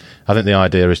weekend, and I think the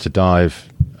idea is to dive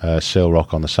Seal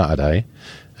Rock on the Saturday,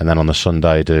 and then on the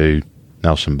Sunday do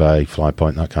Nelson Bay, Fly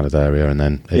Point, that kind of area, and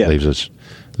then it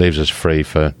leaves us free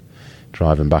for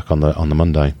driving back on the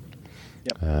Monday.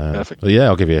 Yep, perfect. Yeah,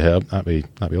 I'll give you a hit up.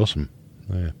 That'd be awesome.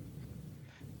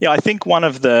 Yeah, I think one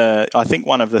of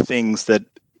the things that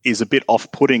is a bit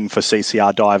off-putting for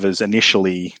CCR divers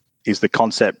initially is the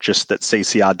concept just that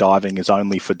CCR diving is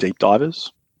only for deep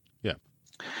divers. Yeah.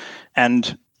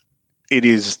 And it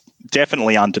is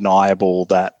definitely undeniable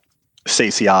that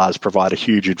CCRs provide a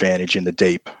huge advantage in the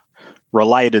deep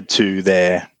related to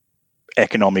their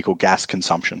economical gas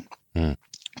consumption. Mm.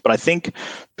 But I think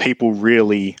people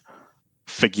really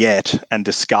forget and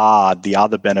discard the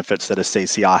other benefits that a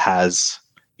CCR has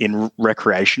in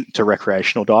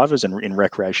recreational divers and in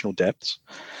recreational depths.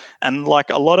 And like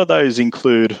a lot of those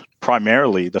include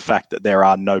primarily the fact that there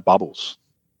are no bubbles.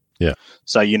 Yeah.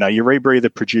 So, your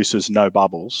rebreather produces no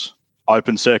bubbles.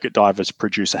 Open circuit divers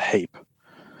produce a heap.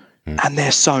 And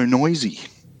they're so noisy.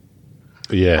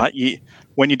 Yeah. Right?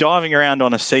 When you're diving around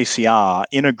on a CCR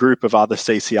in a group of other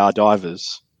CCR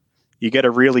divers, you get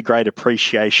a really great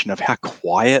appreciation of how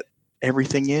quiet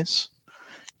everything is.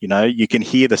 You can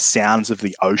hear the sounds of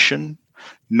the ocean,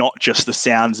 not just the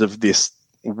sounds of this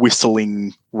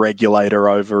whistling regulator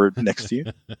over next to you.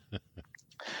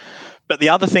 But the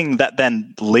other thing that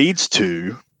then leads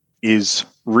to is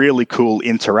really cool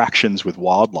interactions with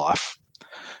wildlife,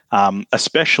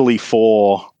 especially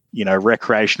for,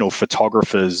 recreational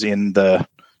photographers in the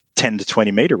 10 to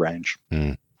 20 meter range.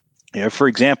 Mm. For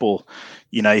example,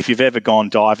 if you've ever gone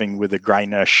diving with a grey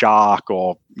nurse shark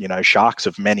or, sharks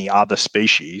of many other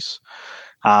species,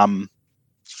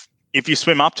 if you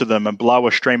swim up to them and blow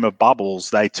a stream of bubbles,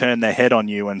 they turn their head on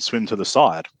you and swim to the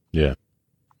side. Yeah.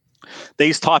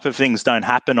 These type of things don't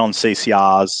happen on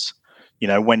CCRs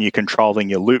when you're controlling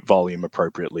your loop volume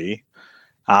appropriately.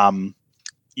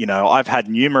 I've had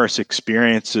numerous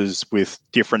experiences with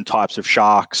different types of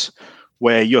sharks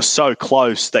where you're so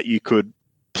close that you could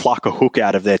pluck a hook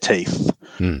out of their teeth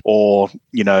or,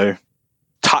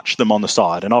 touch them on the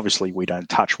side. And obviously we don't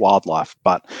touch wildlife,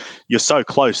 but you're so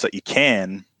close that you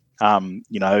can,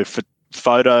 for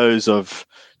photos of,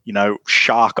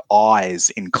 shark eyes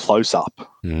in close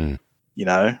up, and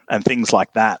things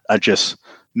like that are just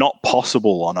not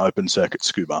possible on open circuit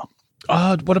scuba.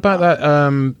 Oh, what about that?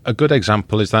 A good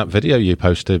example is that video you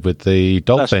posted with the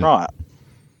dolphin. That's right.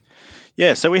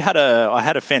 Yeah, so I had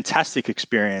a fantastic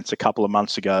experience a couple of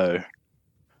months ago.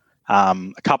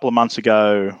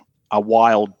 A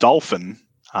wild dolphin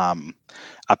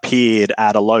appeared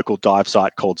at a local dive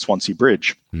site called Swansea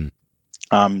Bridge.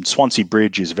 Swansea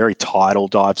Bridge is a very tidal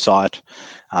dive site.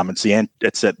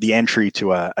 It's at the entry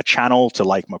to a channel to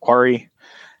Lake Macquarie.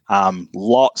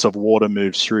 Lots of water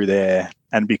moves through there,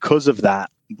 and because of that,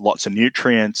 lots of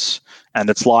nutrients, and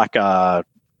it's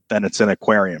it's an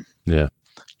aquarium. Yeah.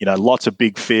 Lots of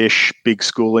big fish, big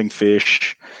schooling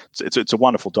fish. It's a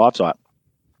wonderful dive site.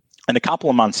 And a couple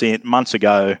of months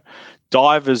ago,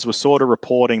 divers were sort of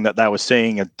reporting that they were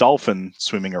seeing a dolphin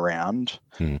swimming around,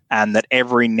 and that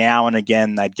every now and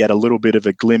again they'd get a little bit of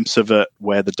a glimpse of it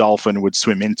where the dolphin would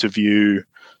swim into view,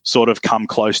 sort of come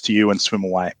close to you and swim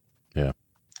away. Yeah.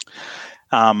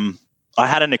 I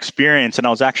had an experience, and I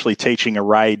was actually teaching a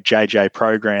RAID JJ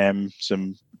program.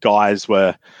 Some guys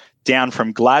were down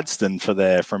from Gladstone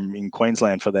from in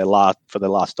Queensland for their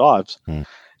last dives.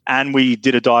 And we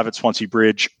did a dive at Swansea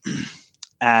Bridge,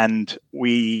 and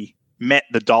we met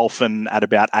the dolphin at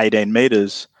about 18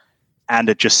 meters, and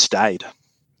it just stayed.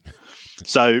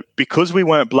 So because we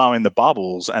weren't blowing the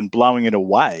bubbles and blowing it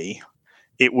away,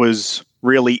 it was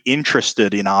really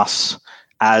interested in us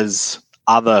as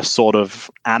other sort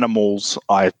of animals,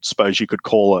 I suppose you could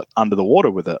call it, under the water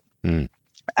with it.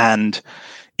 And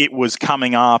it was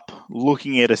coming up,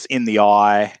 looking at us in the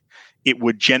eye. It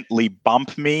would gently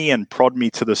bump me and prod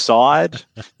me to the side,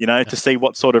 to see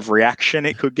what sort of reaction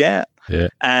it could get. Yeah.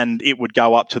 And it would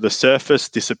go up to the surface,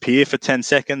 disappear for 10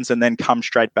 seconds, and then come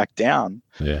straight back down.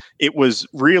 Yeah. It was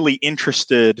really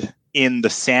interested in the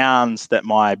sounds that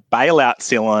my bailout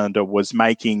cylinder was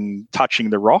making,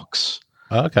 touching the rocks.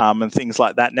 Okay. And things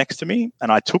like that next to me.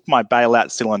 And I took my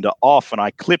bailout cylinder off and I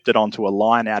clipped it onto a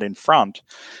line out in front.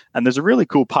 And there's a really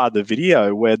cool part of the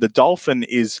video where the dolphin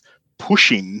is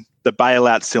pushing the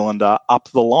bailout cylinder up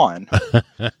the line,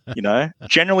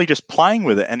 generally just playing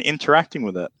with it and interacting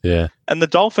with it. Yeah. And the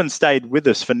dolphin stayed with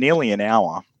us for nearly an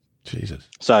hour. Jesus.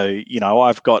 So,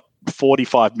 I've got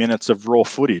 45 minutes of raw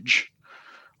footage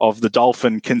of the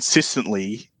dolphin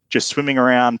consistently just swimming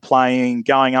around, playing,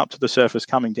 going up to the surface,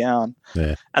 coming down.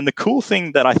 Yeah. And the cool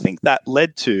thing that I think that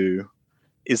led to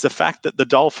is the fact that the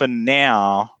dolphin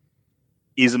now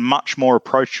is much more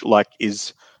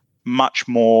much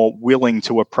more willing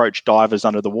to approach divers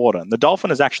under the water. And the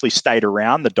dolphin has actually stayed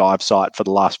around the dive site for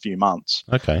the last few months.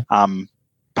 Okay.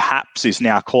 Perhaps is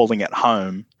now calling it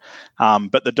home.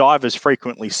 But the divers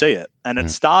frequently see it. And it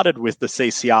started with the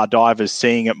CCR divers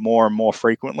seeing it more and more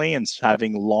frequently and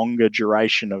having longer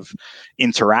duration of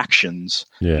interactions.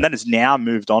 Yeah. And that has now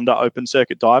moved on to open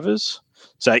circuit divers.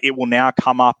 So it will now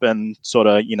come up and sort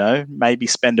of, maybe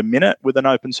spend a minute with an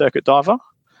open circuit diver.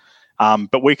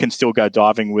 But we can still go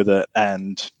diving with it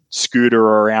and scooter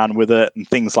around with it and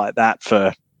things like that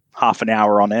for half an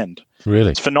hour on end.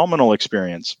 Really? It's a phenomenal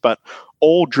experience, but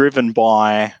all driven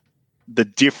by the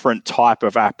different type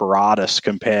of apparatus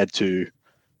compared to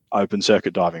open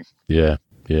circuit diving. Yeah,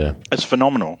 yeah. It's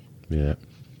phenomenal. Yeah.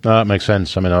 No, that makes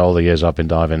sense. I mean, all the years I've been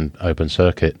diving open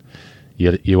circuit,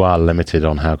 you are limited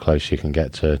on how close you can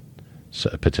get to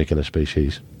a particular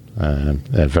species.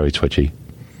 They're very twitchy.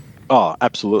 Oh,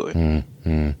 absolutely.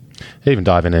 Even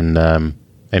diving in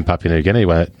Papua New Guinea,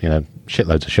 where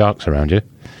shitloads of sharks around you,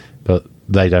 but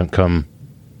they don't come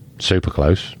super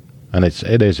close, and it's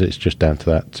just down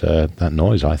to that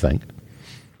noise, I think.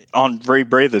 On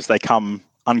rebreathers, they come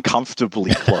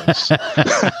uncomfortably close.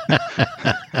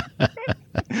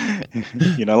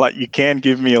 Like you can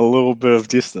give me a little bit of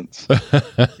distance.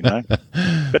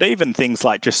 But even things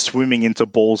like just swimming into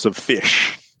balls of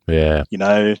fish. Yeah.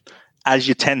 As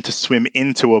you tend to swim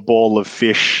into a ball of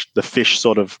fish, the fish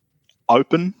sort of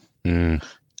open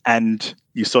and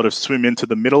you sort of swim into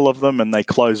the middle of them and they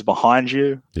close behind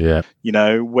you. Yeah.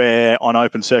 Where on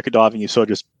open circuit diving, you sort of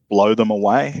just blow them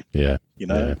away. Yeah.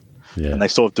 Yeah. And they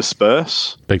sort of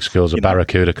disperse. Big schools of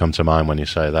barracuda come to mind when you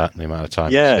say that, the amount of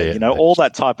time. Yeah. You see it, all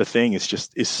that type of thing is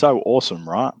so awesome,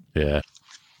 right? Yeah.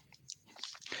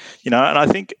 And I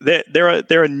think there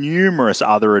are numerous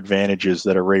other advantages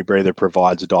that a rebreather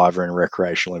provides a diver in a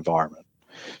recreational environment.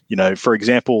 For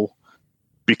example,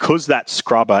 because that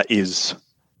scrubber is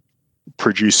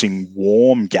producing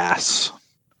warm gas,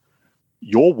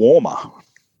 you're warmer.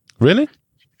 Really?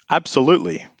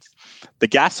 Absolutely. The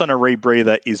gas on a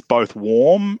rebreather is both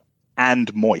warm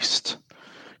and moist,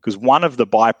 because one of the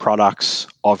byproducts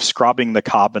of scrubbing the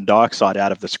carbon dioxide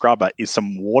out of the scrubber is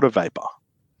some water vapor.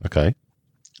 Okay.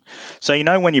 So,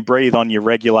 when you breathe on your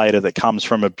regulator that comes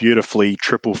from a beautifully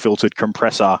triple filtered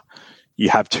compressor, you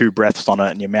have 2 breaths on it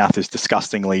and your mouth is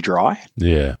disgustingly dry.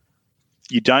 Yeah.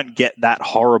 You don't get that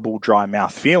horrible dry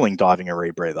mouth feeling diving a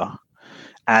rebreather,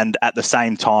 and at the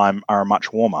same time are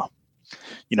much warmer.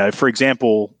 For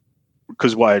example,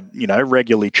 because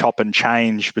regularly chop and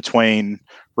change between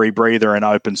rebreather and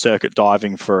open circuit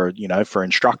diving for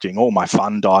instructing. All my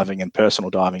fun diving and personal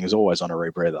diving is always on a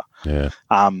rebreather. Yeah.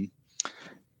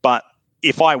 But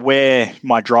if I wear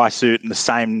my dry suit and the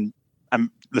same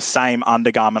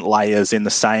undergarment layers in the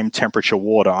same temperature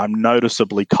water, I'm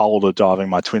noticeably colder diving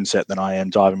my twin set than I am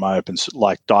diving my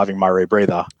diving my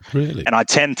rebreather. Really? And I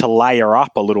tend to layer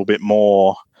up a little bit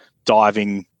more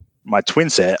diving my twin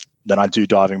set than I do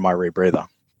diving my rebreather.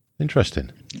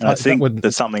 Interesting. And I think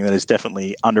that's something that is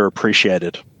definitely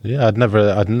underappreciated. Yeah, I'd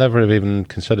never have even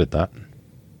considered that.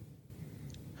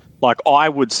 I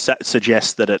would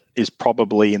suggest that it is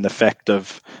probably in the effect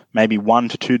of maybe 1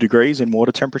 to 2 degrees in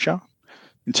water temperature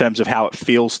in terms of how it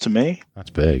feels to me. That's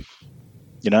big.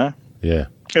 Yeah. It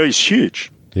was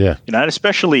huge. Yeah. And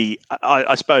especially,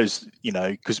 I suppose,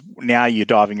 because now you're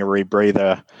diving a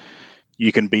rebreather,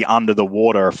 you can be under the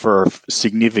water for a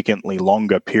significantly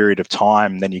longer period of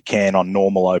time than you can on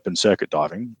normal open circuit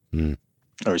diving.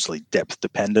 Obviously depth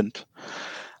dependent.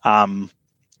 That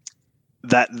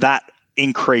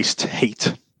increased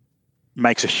heat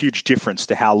makes a huge difference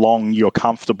to how long you're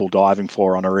comfortable diving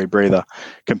for on a rebreather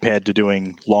compared to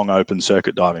doing long open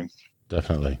circuit diving.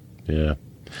 Definitely. Yeah.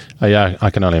 Yeah, I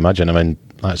can only imagine. I mean,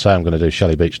 like I say, I'm going to do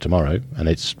Shelley Beach tomorrow, and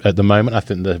it's at the moment, I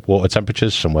think the water temperature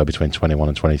is somewhere between 21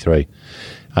 and 23.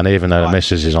 And even though the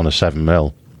missus is on a 7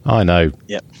 mil, I know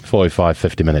 45,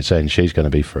 50 minutes in, she's going to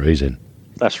be freezing.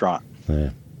 That's right. Yeah.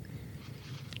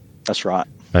 That's right.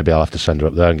 Maybe I'll have to send her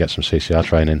up there and get some CCR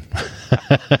training.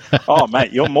 Oh,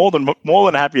 mate, you're more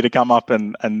than happy to come up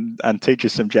and teach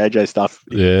us some JJ stuff.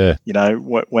 Yeah.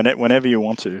 Whenever you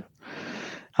want to.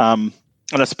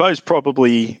 And I suppose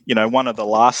probably, one of the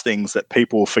last things that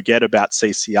people forget about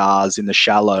CCRs in the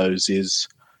shallows is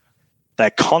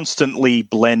they're constantly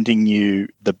blending you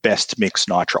the best mixed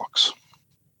nitrox.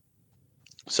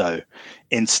 So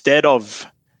instead of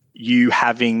you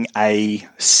having a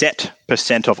set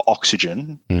percent of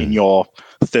oxygen in your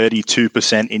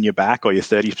 32% in your back or your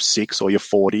 36 or your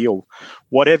 40 or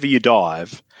whatever you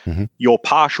dive, your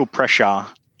partial pressure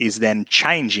is then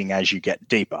changing as you get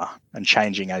deeper and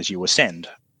changing as you ascend,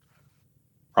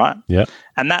 right? Yeah.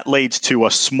 And that leads to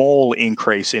a small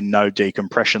increase in no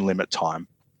decompression limit time.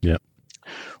 Yeah.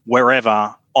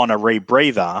 Wherever on a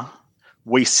rebreather,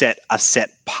 we set a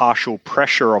set partial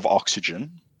pressure of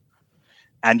oxygen,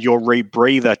 and your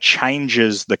rebreather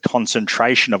changes the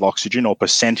concentration of oxygen or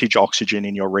percentage oxygen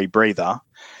in your rebreather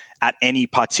at any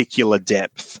particular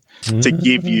depth to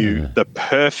give you the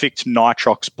perfect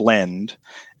nitrox blend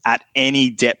at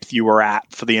any depth you are at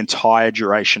for the entire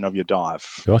duration of your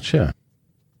dive. Gotcha.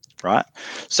 Right?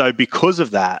 So because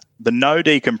of that, the no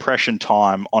decompression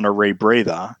time on a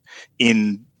rebreather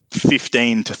in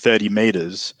 15 to 30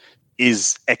 meters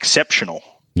is exceptional.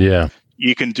 Yeah.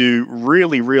 You can do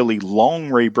really, really long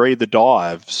rebreather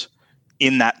dives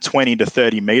in that 20 to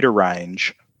 30 meter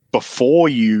range before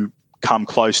you come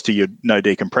close to your no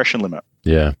decompression limit.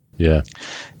 Yeah. Yeah.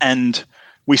 And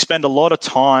we spend a lot of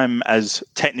time as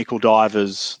technical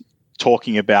divers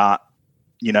talking about,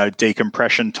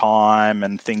 decompression time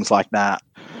and things like that.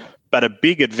 But a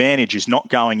big advantage is not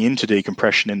going into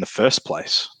decompression in the first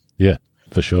place. Yeah,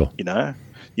 for sure.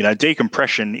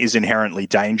 Decompression is inherently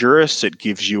dangerous. It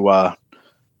gives you a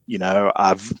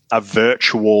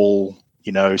virtual,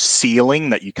 ceiling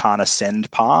that you can't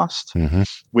ascend past,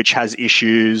 which has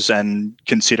issues and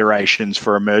considerations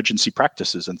for emergency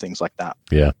practices and things like that.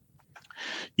 Yeah.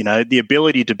 The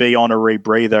ability to be on a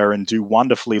rebreather and do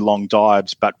wonderfully long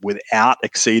dives, but without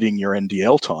exceeding your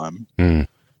NDL time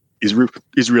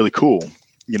is really cool.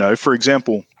 For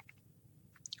example,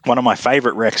 one of my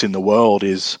favorite wrecks in the world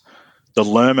is the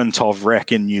Lermontov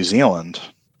wreck in New Zealand,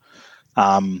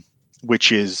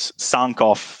 which is sunk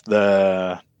off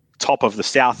the top of the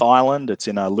South Island. It's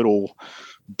in a little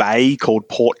bay called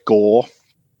Port Gore.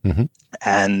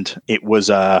 and it was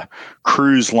a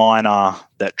cruise liner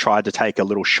that tried to take a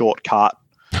little shortcut,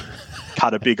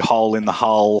 cut a big hole in the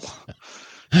hull,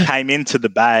 came into the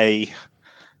bay,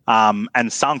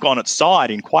 and sunk on its side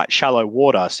in quite shallow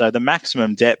water. So the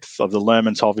maximum depth of the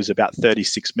Lermontov is about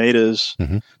 36 meters.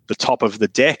 Mm-hmm. The top of the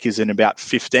deck is in about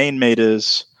 15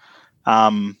 meters.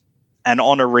 And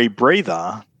on a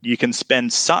rebreather, you can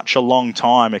spend such a long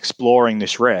time exploring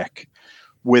this wreck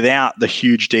without the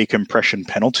huge decompression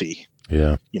penalty.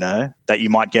 Yeah. That you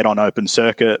might get on open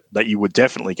circuit, that you would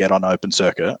definitely get on open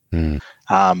circuit, and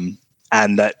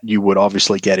that you would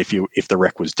obviously get if the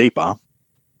wreck was deeper.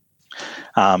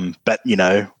 But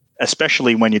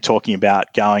especially when you're talking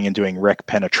about going and doing wreck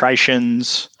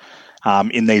penetrations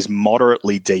in these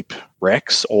moderately deep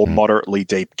wrecks or moderately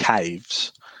deep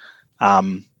caves,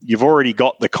 you've already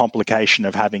got the complication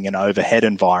of having an overhead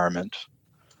environment.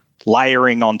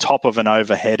 Layering on top of an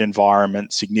overhead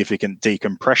environment significant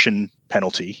decompression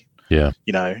penalty,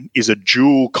 is a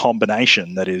dual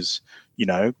combination that is,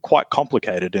 quite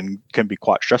complicated and can be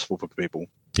quite stressful for people.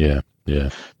 Yeah, yeah.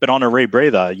 But on a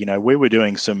rebreather, we were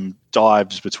doing some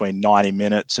dives between 90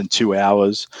 minutes and 2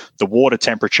 hours. The water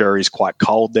temperature is quite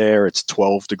cold there. It's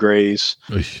 12 degrees.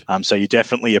 So you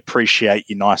definitely appreciate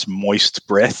your nice moist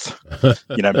breath,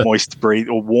 moist breathe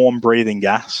or warm breathing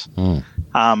gas.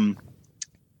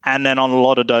 And then on a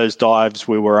lot of those dives,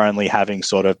 we were only having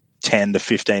sort of 10 to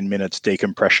 15 minutes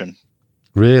decompression.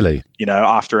 Really?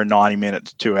 After a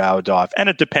 90-minute to 2-hour dive. And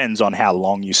it depends on how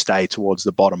long you stay towards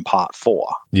the bottom part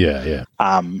for. Yeah, yeah.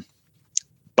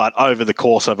 But over the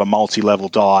course of a multi-level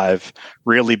dive,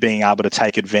 really being able to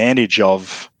take advantage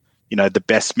of, the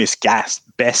best mixed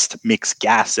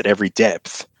gas at every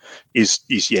depth is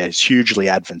hugely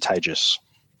advantageous.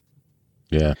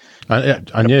 Yeah, I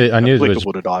knew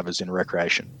applicable to divers in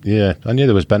recreation. Yeah, I knew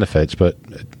there was benefits, but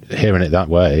hearing it that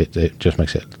way, it just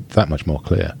makes it that much more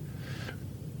clear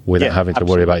without having to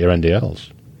worry about your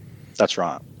NDLs. That's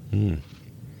right. And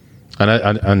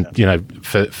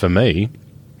for me,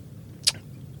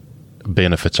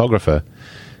 being a photographer,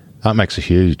 that makes a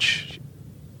huge.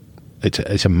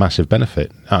 It's a massive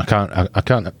benefit. I can't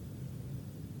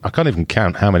even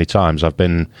count how many times I've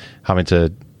been having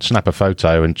to snap a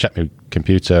photo and check my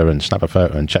computer and snap a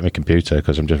photo and check my computer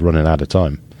because I'm just running out of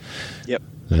time. Yep,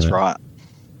 that's right.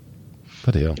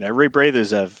 Bloody hell.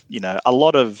 Rebreathers have, a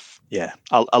lot of, a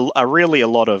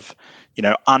lot of,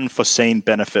 unforeseen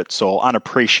benefits or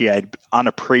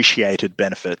unappreciated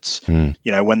benefits,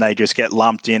 when they just get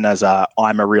lumped in as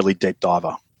I'm a really deep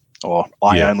diver, or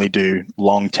I only do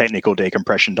long technical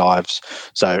decompression dives,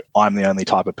 so I'm the only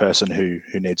type of person who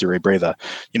needs a rebreather.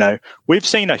 We've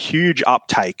seen a huge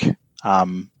uptake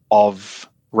of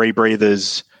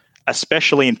rebreathers,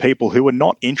 especially in people who are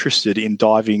not interested in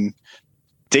diving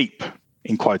deep,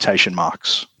 in quotation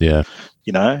marks. Yeah.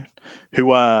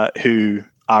 Who are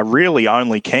really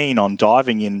only keen on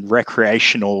diving in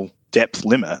recreational depth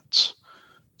limits,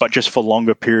 but just for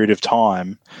longer period of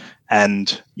time.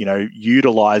 And,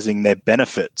 utilizing their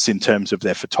benefits in terms of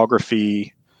their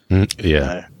photography. And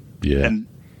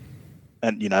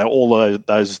all of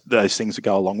those things that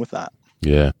go along with that.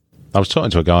 Yeah. I was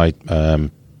talking to a guy,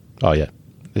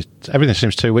 everything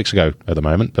seems 2 weeks ago at the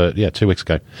moment, but 2 weeks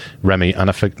ago, Remy, and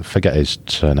I forget his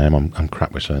surname, I'm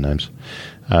crap with surnames,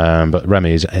 but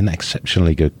Remy is an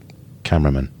exceptionally good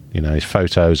cameraman. His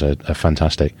photos are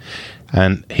fantastic,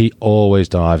 and he always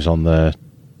dives on the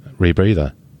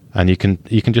rebreather. And you can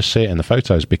just see it in the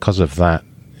photos because of that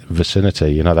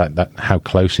vicinity, that how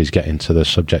close he's getting to the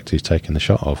subject he's taking the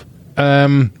shot of.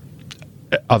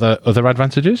 Are there other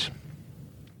advantages?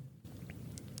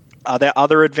 Are there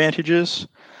other advantages?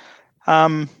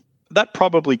 That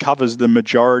probably covers the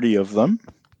majority of them.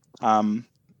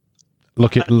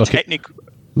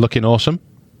 Looking awesome.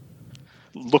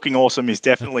 Looking awesome is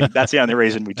definitely, that's the only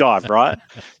reason we dive, right?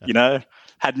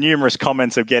 Had numerous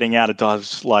comments of getting out of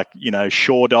dives, like,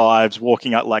 shore dives,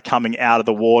 walking out, like coming out of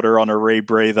the water on a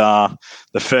rebreather.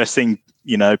 The first thing,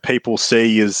 people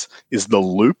see is the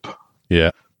loop. Yeah.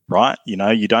 Right?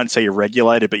 You don't see a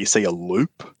regulator, but you see a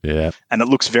loop. Yeah. And it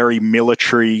looks very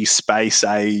military, space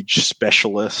age,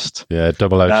 specialist. Yeah,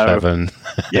 007.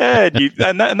 Yeah,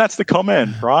 and that's the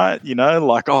comment, right?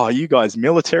 Like, oh, you guys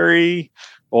military?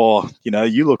 Or,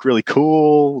 you look really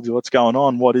cool. What's going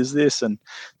on? What is this? And,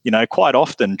 quite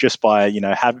often just by, doing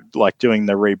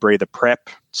the rebreather prep,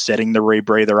 setting the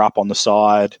rebreather up on the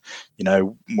side,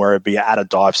 where it'd be at a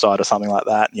dive site or something like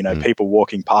that, people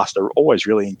walking past are always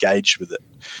really engaged with it.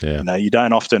 Yeah. You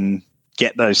don't often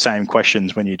get those same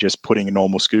questions when you're just putting a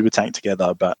normal scuba tank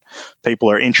together, but people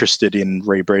are interested in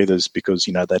rebreathers because,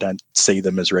 they don't see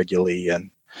them as regularly, and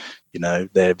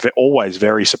they're always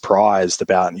very surprised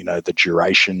about, the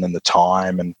duration and the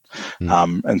time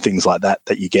and things like that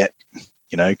you get,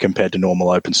 compared to normal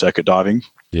open circuit diving.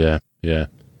 Yeah, yeah.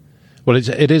 Well,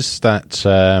 it is that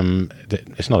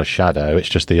it's not a shadow; it's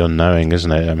just the unknowing,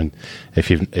 isn't it? I mean, if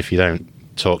you don't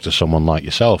talk to someone like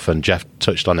yourself, and Jeff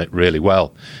touched on it really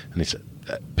well, and it's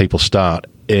people start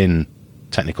in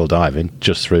technical diving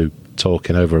just through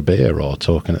talking over a beer or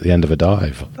talking at the end of a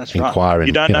dive. That's inquiring, right.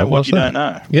 You don't know what you don't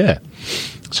know. Yeah.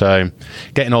 So,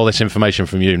 getting all this information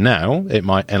from you now, it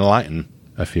might enlighten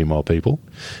a few more people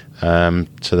to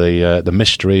the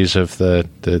mysteries of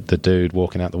the dude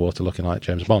walking out the water looking like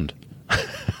James Bond.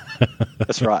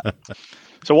 That's right.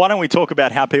 So why don't we talk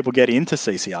about how people get into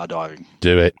CCR diving?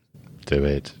 Do it.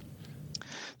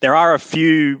 There are a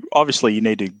few. Obviously, you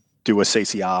need to do a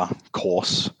CCR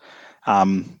course,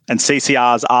 and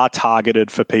CCRs are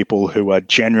targeted for people who are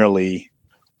generally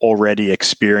already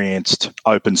experienced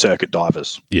open circuit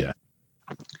divers. Yeah.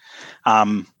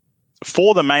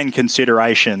 For the main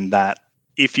consideration that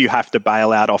if you have to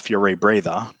bail out off your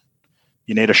rebreather,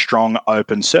 you need a strong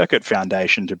open circuit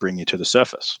foundation to bring you to the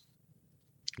surface,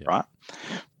 right?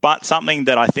 But something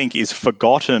that I think is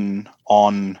forgotten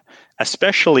on,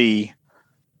 especially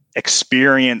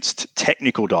experienced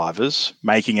technical divers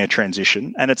making a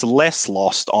transition, and it's less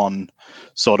lost on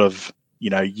sort of,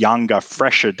 younger,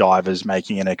 fresher divers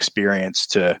making an experience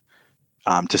to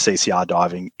CCR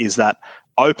diving, is that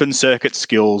open circuit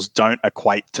skills don't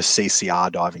equate to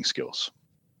CCR diving skills.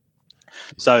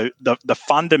 So the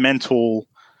fundamental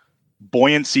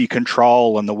buoyancy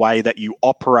control and the way that you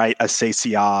operate a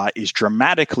CCR is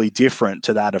dramatically different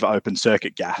to that of open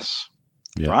circuit gas,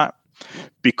 right?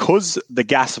 Because the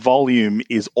gas volume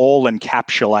is all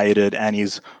encapsulated and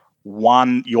is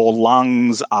one, your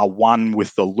lungs are one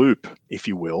with the loop, if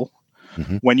you will.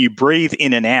 Mm-hmm. When you breathe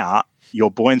in and out, your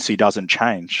buoyancy doesn't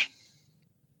change.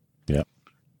 Yeah.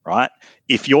 Right?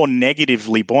 If you're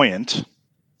negatively buoyant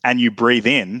and you breathe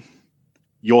in,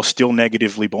 you're still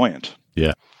negatively buoyant.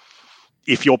 Yeah.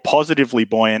 If you're positively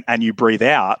buoyant and you breathe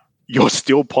out, you're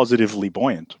still positively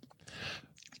buoyant.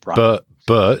 Right?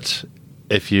 But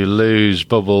if you lose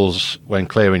bubbles when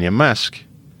clearing your mask,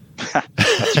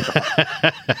 that's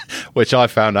right. Which I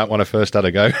found out when I first had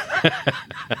a go.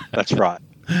 That's right.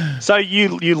 So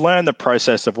you learn the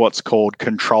process of what's called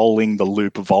controlling the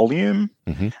loop volume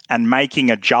and making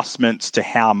adjustments to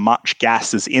how much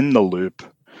gas is in the loop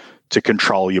to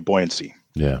control your buoyancy.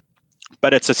 Yeah.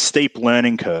 But it's a steep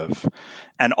learning curve.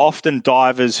 And often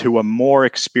divers who are more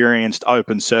experienced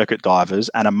open circuit divers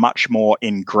and are much more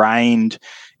ingrained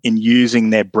in using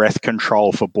their breath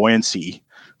control for buoyancy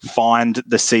find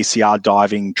the CCR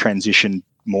diving transition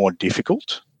more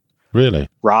difficult. Really?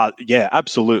 Right. Yeah,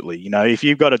 absolutely. If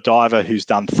you've got a diver who's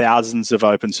done thousands of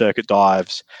open circuit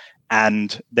dives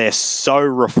and they're so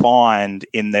refined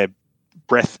in their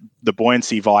breath, the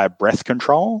buoyancy via breath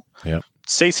control,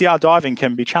 CCR diving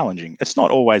can be challenging. It's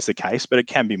not always the case, but it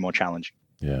can be more challenging.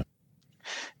 Yeah.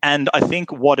 And I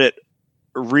think what it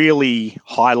really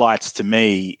highlights to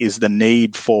me is the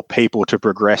need for people to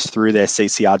progress through their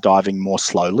CCR diving more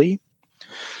slowly.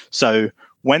 So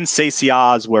when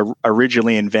CCRs were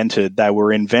originally invented, they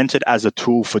were invented as a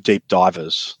tool for deep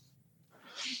divers.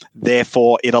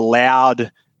 Therefore, it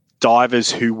allowed divers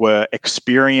who were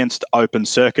experienced open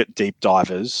circuit deep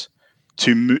divers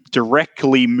to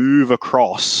directly move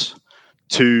across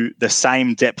to the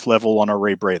same depth level on a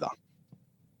rebreather,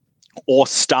 or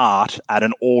start at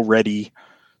an already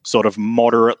sort of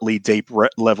moderately deep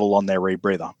level on their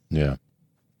rebreather. Yeah.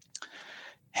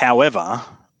 However,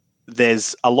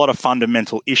 there's a lot of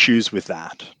fundamental issues with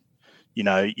that.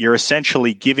 You're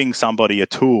essentially giving somebody a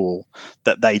tool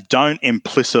that they don't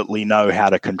implicitly know how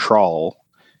to control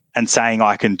and saying,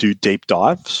 I can do deep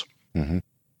dives. Mm-hmm.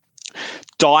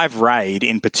 Dive Raid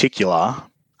in particular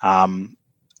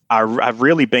have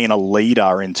really been a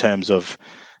leader in terms of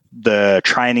the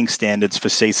training standards for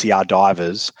CCR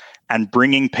divers and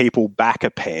bringing people back a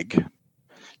peg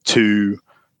to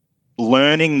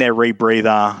learning their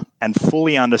rebreather and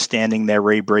fully understanding their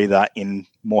rebreather in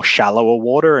more shallower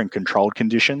water and controlled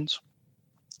conditions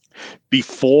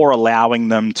before allowing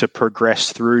them to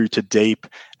progress through to deep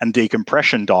and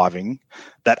decompression diving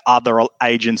that other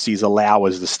agencies allow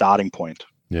as the starting point.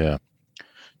 Yeah.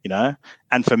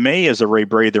 And for me as a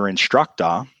rebreather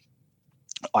instructor,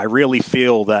 I really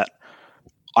feel that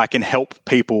I can help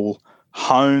people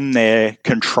hone their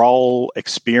control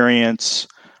experience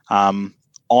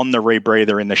on the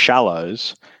rebreather in the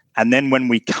shallows. And then when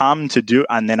we come to do,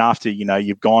 and then after,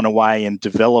 you've gone away and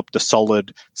developed a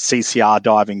solid CCR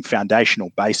diving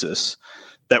foundational basis,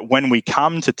 that when we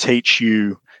come to teach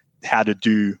you how to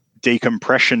do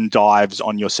decompression dives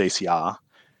on your CCR.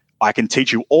 I can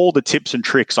teach you all the tips and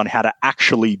tricks on how to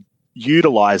actually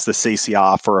utilize the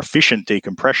CCR for efficient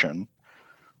decompression,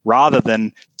 rather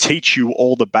than teach you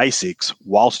all the basics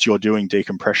whilst you're doing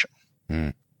decompression.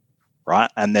 Right?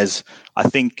 And I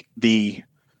think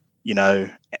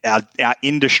our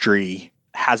industry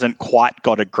hasn't quite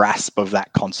got a grasp of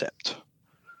that concept,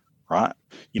 right?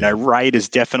 RAID is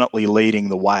definitely leading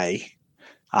the way,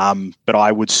 but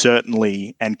I would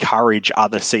certainly encourage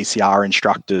other CCR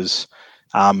instructors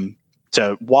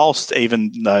to, whilst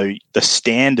even though the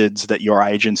standards that your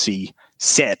agency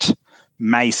set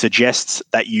may suggest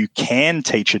that you can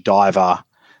teach a diver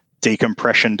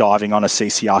decompression diving on a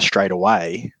CCR straight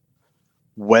away,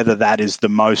 whether that is the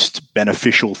most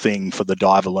beneficial thing for the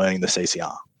diver learning the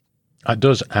CCR. It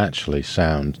does actually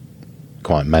sound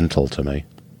quite mental to me,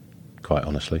 quite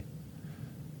honestly.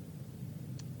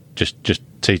 Just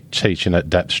teaching at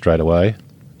depth straight away.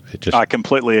 I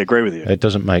completely agree with you. It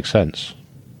doesn't make sense.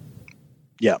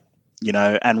 Yeah.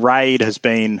 And RAID has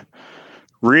been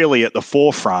really at the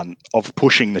forefront of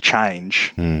pushing the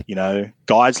change.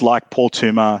 Guys like Paul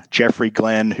Toomer, Jeffrey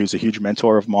Glenn, who's a huge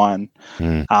mentor of mine,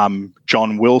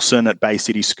 John Wilson at Bay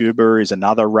City Scuba is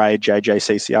another RAID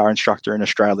JJCCR instructor in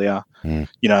Australia.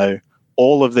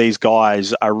 All of these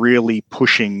guys are really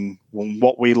pushing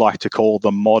what we like to call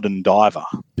the modern diver.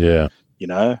 Yeah.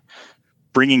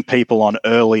 Bringing people on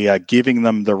earlier, giving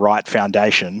them the right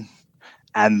foundation,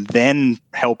 and then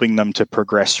helping them to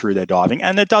progress through their diving.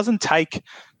 And it doesn't take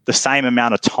the same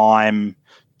amount of time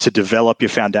to develop your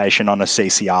foundation on a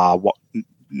CCR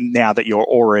now that you're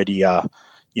already a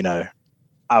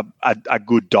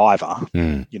good diver.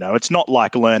 It's not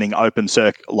like learning open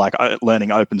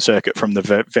circuit from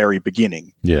the very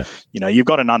beginning. Yeah. You've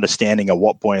got an understanding of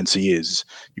what buoyancy is.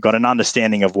 You've got an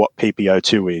understanding of what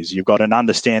PPO2 is. You've got an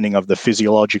understanding of the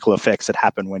physiological effects that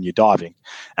happen when you're diving.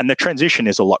 And the transition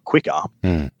is a lot quicker.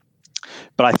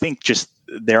 But I think just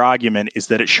their argument is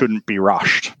that it shouldn't be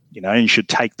rushed. You should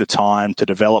take the time to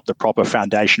develop the proper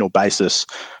foundational basis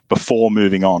before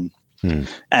moving on.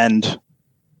 And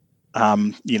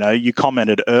you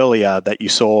commented earlier that you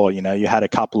saw, I had a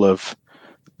couple of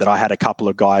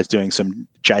guys doing some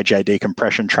JJ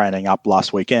decompression training up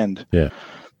last weekend. Yeah.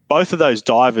 Both of those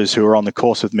divers who were on the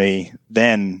course with me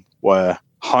then were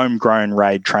homegrown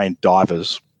RAID trained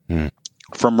divers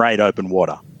from RAID Open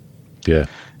Water. Yeah.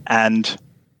 And,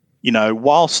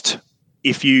 whilst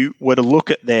if you were to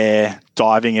look at their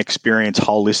diving experience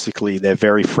holistically, they're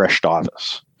very fresh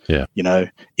divers. Yeah.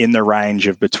 In the range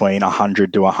of between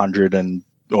 100 to 100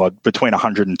 or between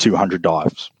 100 and 200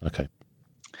 dives. Okay.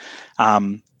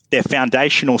 Their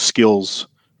foundational skills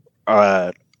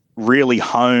are really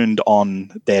honed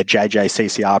on their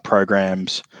JJCCR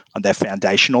programs on their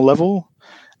foundational level.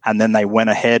 And then they went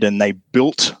ahead and they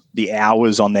built the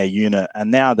hours on their unit.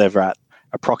 And now they're at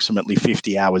approximately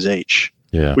 50 hours each,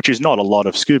 which is not a lot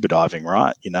of scuba diving,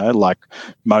 right? Like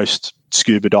most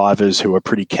scuba divers who are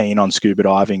pretty keen on scuba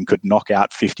diving could knock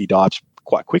out 50 dives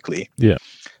quite quickly. Yeah.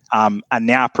 And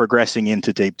now progressing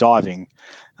into deep diving.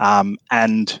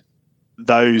 And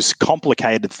those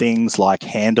complicated things like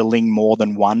handling more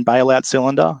than one bailout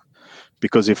cylinder,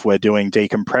 because if we're doing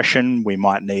decompression, we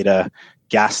might need a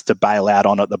gas to bail out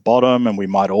on at the bottom, and we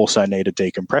might also need a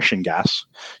decompression gas.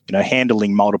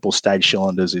 Handling multiple stage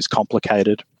cylinders is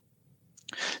complicated.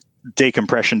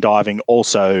 Decompression diving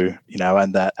also,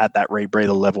 and at that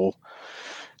rebreather level,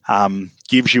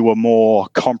 gives you a more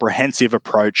comprehensive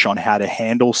approach on how to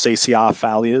handle CCR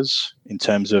failures in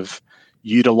terms of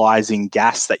utilizing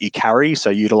gas that you carry. So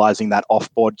utilizing that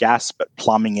offboard gas, but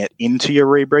plumbing it into your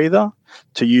rebreather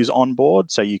to use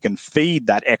onboard, so you can feed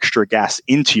that extra gas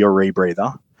into your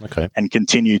rebreather and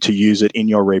continue to use it in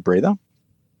your rebreather.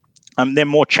 They're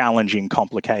more challenging,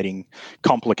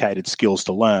 complicated skills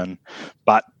to learn,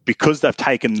 but because they've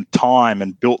taken time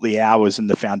and built the hours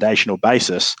and the foundational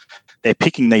basis, they're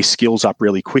picking these skills up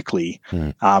really quickly.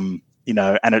 And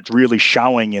it's really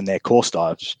showing in their course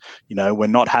dives. We're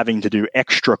not having to do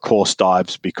extra course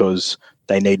dives because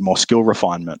they need more skill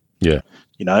refinement. Yeah.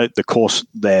 The course,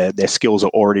 their skills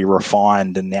are already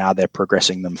refined, and now they're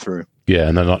progressing them through. Yeah,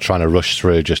 and they're not trying to rush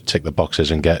through, just tick the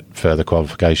boxes and get further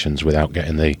qualifications without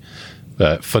getting the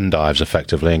fun dives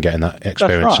effectively and getting that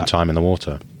experience and time in the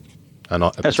water.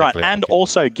 That's right. And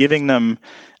also giving them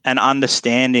an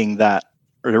understanding that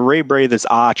the rebreathers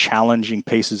are challenging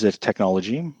pieces of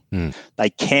technology. They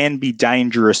can be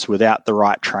dangerous without the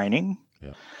right training.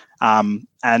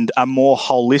 And a more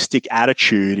holistic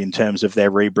attitude in terms of their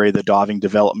rebreather diving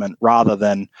development, rather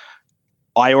than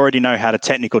I already know how to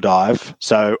technical dive,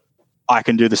 so I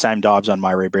can do the same dives on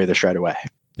my rebreather straight away.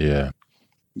 Yeah.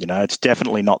 It's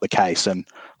definitely not the case, and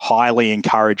highly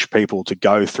encourage people to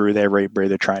go through their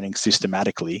rebreather training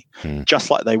systematically, just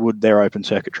like they would their open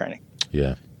circuit training.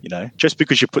 Yeah. Just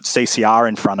because you put CCR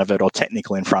in front of it or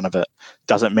technical in front of it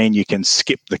doesn't mean you can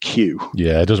skip the cue.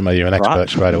 Yeah, it doesn't make you an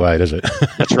expert straight away, does it?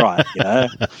 That's right.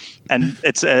 And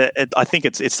I think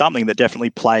it's something that definitely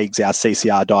plagues our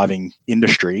CCR diving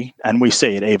industry, and we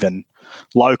see it even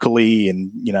locally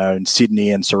in Sydney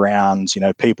and surrounds.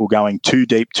 People going too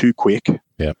deep, too quick,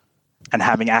 and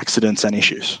having accidents and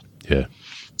issues. Yeah,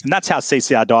 and that's how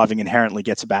CCR diving inherently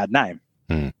gets a bad name.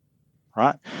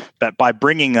 Right, but by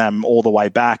bringing them all the way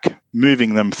back,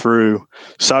 moving them through,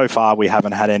 so far we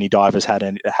haven't had any divers have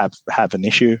an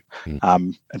issue,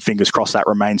 and fingers crossed that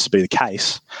remains to be the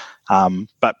case.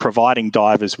 But providing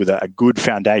divers with a good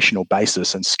foundational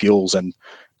basis and skills and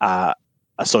a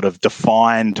sort of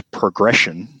defined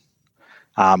progression,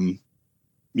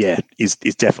 is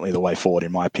definitely the way forward,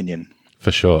 in my opinion.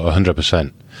 For sure,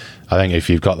 100%. I think if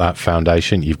you've got that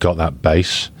foundation, you've got that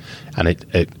base, and it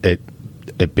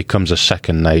becomes a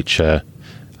second nature,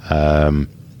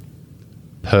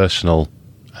 personal,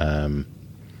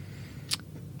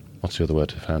 what's the other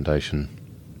word for foundation?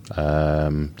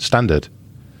 Standard.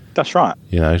 That's right.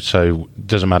 So it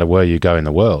doesn't matter where you go in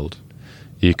the world.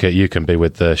 You can be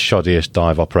with the shoddiest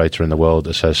dive operator in the world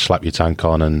that says, slap your tank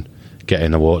on and get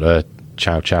in the water,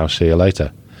 ciao, ciao, see you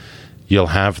later. You'll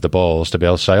have the balls to be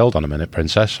able to say, hold on a minute,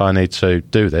 princess, I need to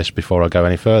do this before I go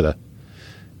any further.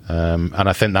 And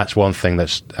I think that's one thing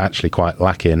that's actually quite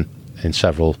lacking in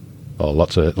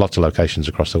lots of locations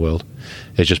across the world.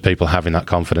 It's just people having that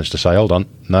confidence to say, hold on,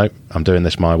 no, I'm doing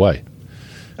this my way.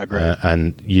 Agree.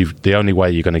 And the only way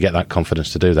you're going to get that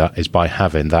confidence to do that is by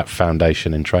having that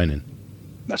foundation in training.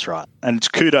 That's right. And it's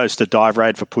kudos to Dive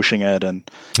Raid for pushing it, and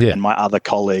my other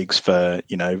colleagues for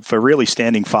really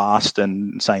standing fast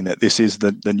and saying that this is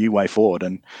the new way forward.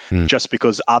 And just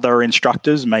because other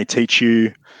instructors may teach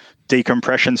you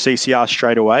decompression CCR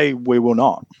straight away, we will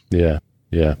not. Yeah,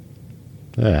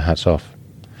 hats off.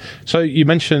 So you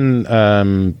mentioned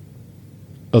other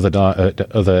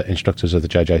instructors of the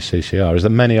JJCCR. Is there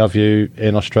many of you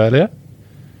in Australia?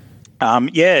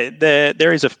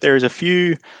 There is a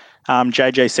few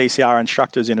JJCCR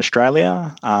instructors in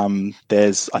Australia. I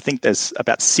think there's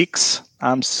about 6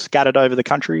 scattered over the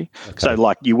country. Okay.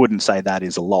 So you wouldn't say that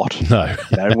is a lot. No.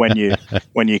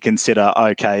 when you consider,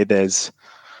 okay, there's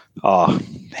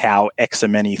how X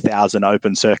many thousand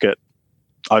open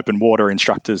water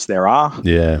instructors there are.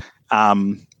 Yeah.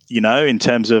 In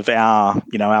terms of our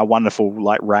wonderful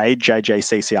RAID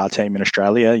JJCCR team in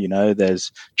Australia,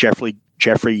 there's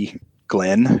Jeffrey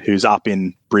Glenn, who's up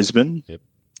in Brisbane,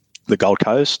 the Gold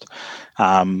Coast.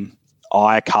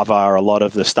 I cover a lot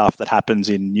of the stuff that happens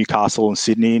in Newcastle and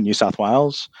Sydney and New South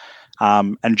Wales.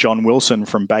 And John Wilson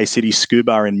from Bay City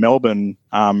Scuba in Melbourne,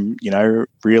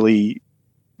 really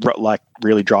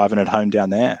driving it home down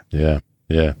there. Yeah.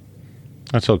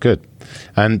 That's all good.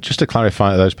 And just to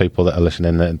clarify to those people that are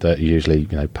listening that are usually,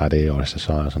 PADI or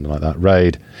SSI or something like that,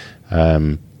 RAID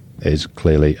is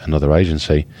clearly another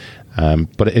agency,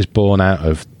 but it is born out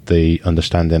of the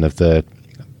understanding of the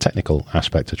technical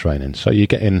aspect of training. So you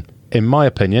get in my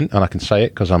opinion, and I can say it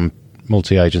because I'm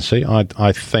multi-agency,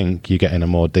 I think you get in a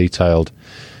more detailed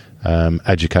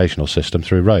educational system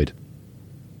through RAID.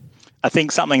 I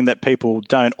think something that people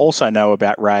don't also know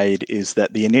about RAID is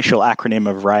that the initial acronym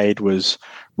of RAID was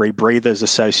Rebreathers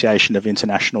Association of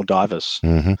International Divers.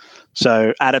 Mm-hmm.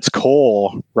 So at its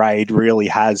core, RAID really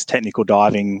has technical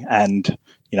diving and,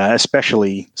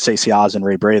 especially CCRs and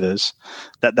rebreathers,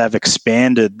 that they've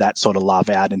expanded that sort of love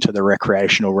out into the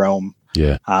recreational realm.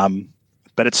 Yeah.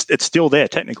 But it's still there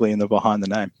technically in the behind the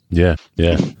name. Yeah.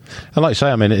 And like I say,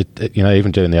 I mean,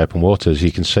 even doing the open waters,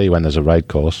 you can see when there's a RAID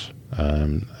course.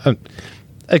 And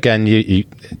again, you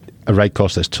a RAID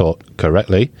course that's taught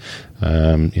correctly.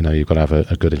 You've got to have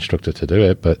a good instructor to do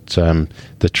it. But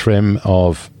the trim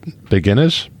of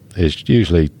beginners is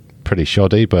usually pretty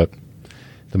shoddy. But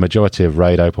the majority of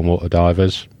RAID open water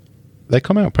divers, they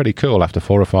come out pretty cool after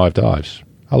 4 or 5 dives.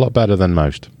 A lot better than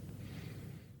most.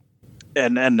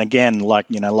 And again,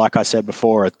 like I said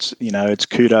before, it's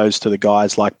kudos to the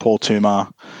guys like Paul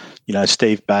Toomer,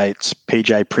 Steve Bates,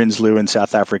 PJ Prinsloo in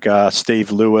South Africa,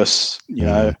 Steve Lewis,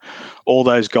 all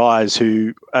those guys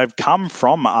who have come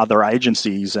from other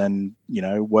agencies and,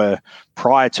 were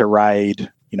prior to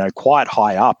RAID, quite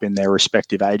high up in their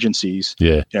respective agencies.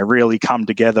 Yeah. Really come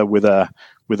together with a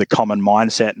common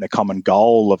mindset and a common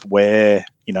goal of where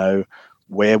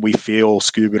we feel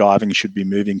scuba diving should be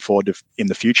moving forward in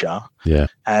the future. Yeah.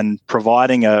 And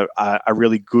providing a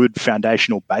really good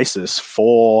foundational basis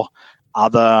for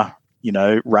other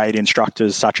RAID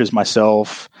instructors such as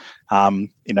myself,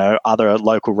 other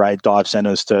local RAID dive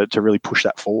centres to really push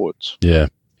that forwards. Yeah.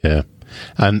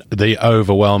 And the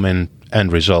overwhelming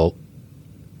end result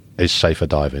is safer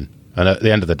diving. And at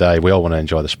the end of the day, we all want to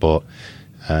enjoy the sport,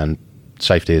 and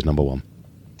safety is number one.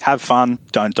 Have fun,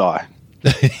 don't die.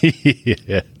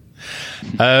 Yeah.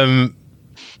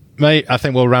 Mate, I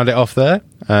think we'll round it off there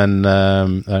and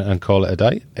call it a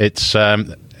day. It's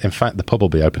in fact, the pub will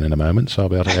be open in a moment, so I'll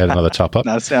be able to get another top up.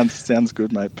 No, sounds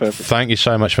good, mate. Perfect. Thank you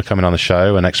so much for coming on the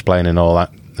show and explaining all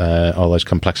that, all those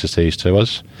complexities to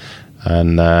us.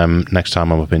 And next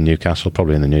time I'm up in Newcastle,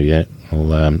 probably in the new year,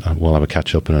 we'll have a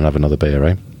catch up and have another beer,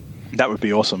 eh? That would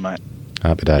be awesome, mate.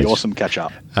 Happy days. Be awesome catch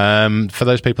up. For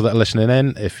those people that are listening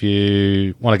in, if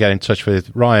you want to get in touch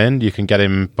with Ryan, you can get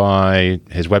him by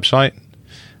his website,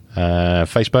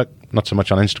 Facebook, not so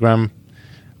much on Instagram.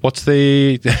 What's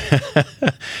the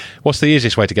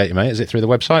easiest way to get you, mate? Is it through the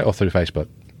website or through Facebook?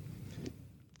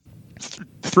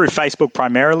 Through Facebook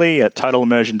primarily at Total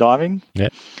Immersion Diving. Yeah.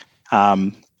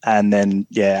 And then,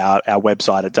 our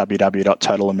website at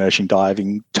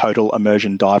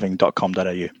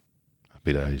www.totalimmersiondiving.com.au.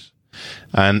 Happy days.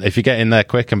 And if you get in there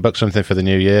quick and book something for the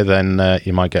new year, then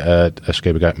you might get a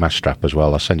Scuba Goat mask strap as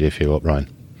well. I'll send you a few up, Ryan.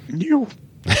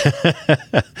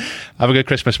 Have a good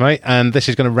Christmas, mate. And this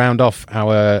is going to round off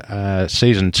our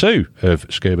season 2 of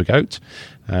Scuba Goat.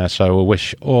 So we'll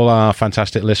wish all our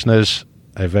fantastic listeners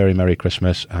a very Merry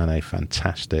Christmas and a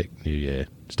fantastic New Year.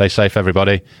 Stay safe,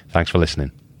 everybody. Thanks for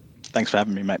listening. Thanks for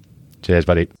having me, mate. Cheers,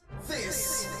 buddy.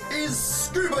 This is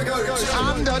Scuba Goat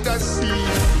Under the Sea,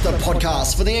 the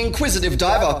podcast for the inquisitive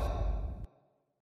diver.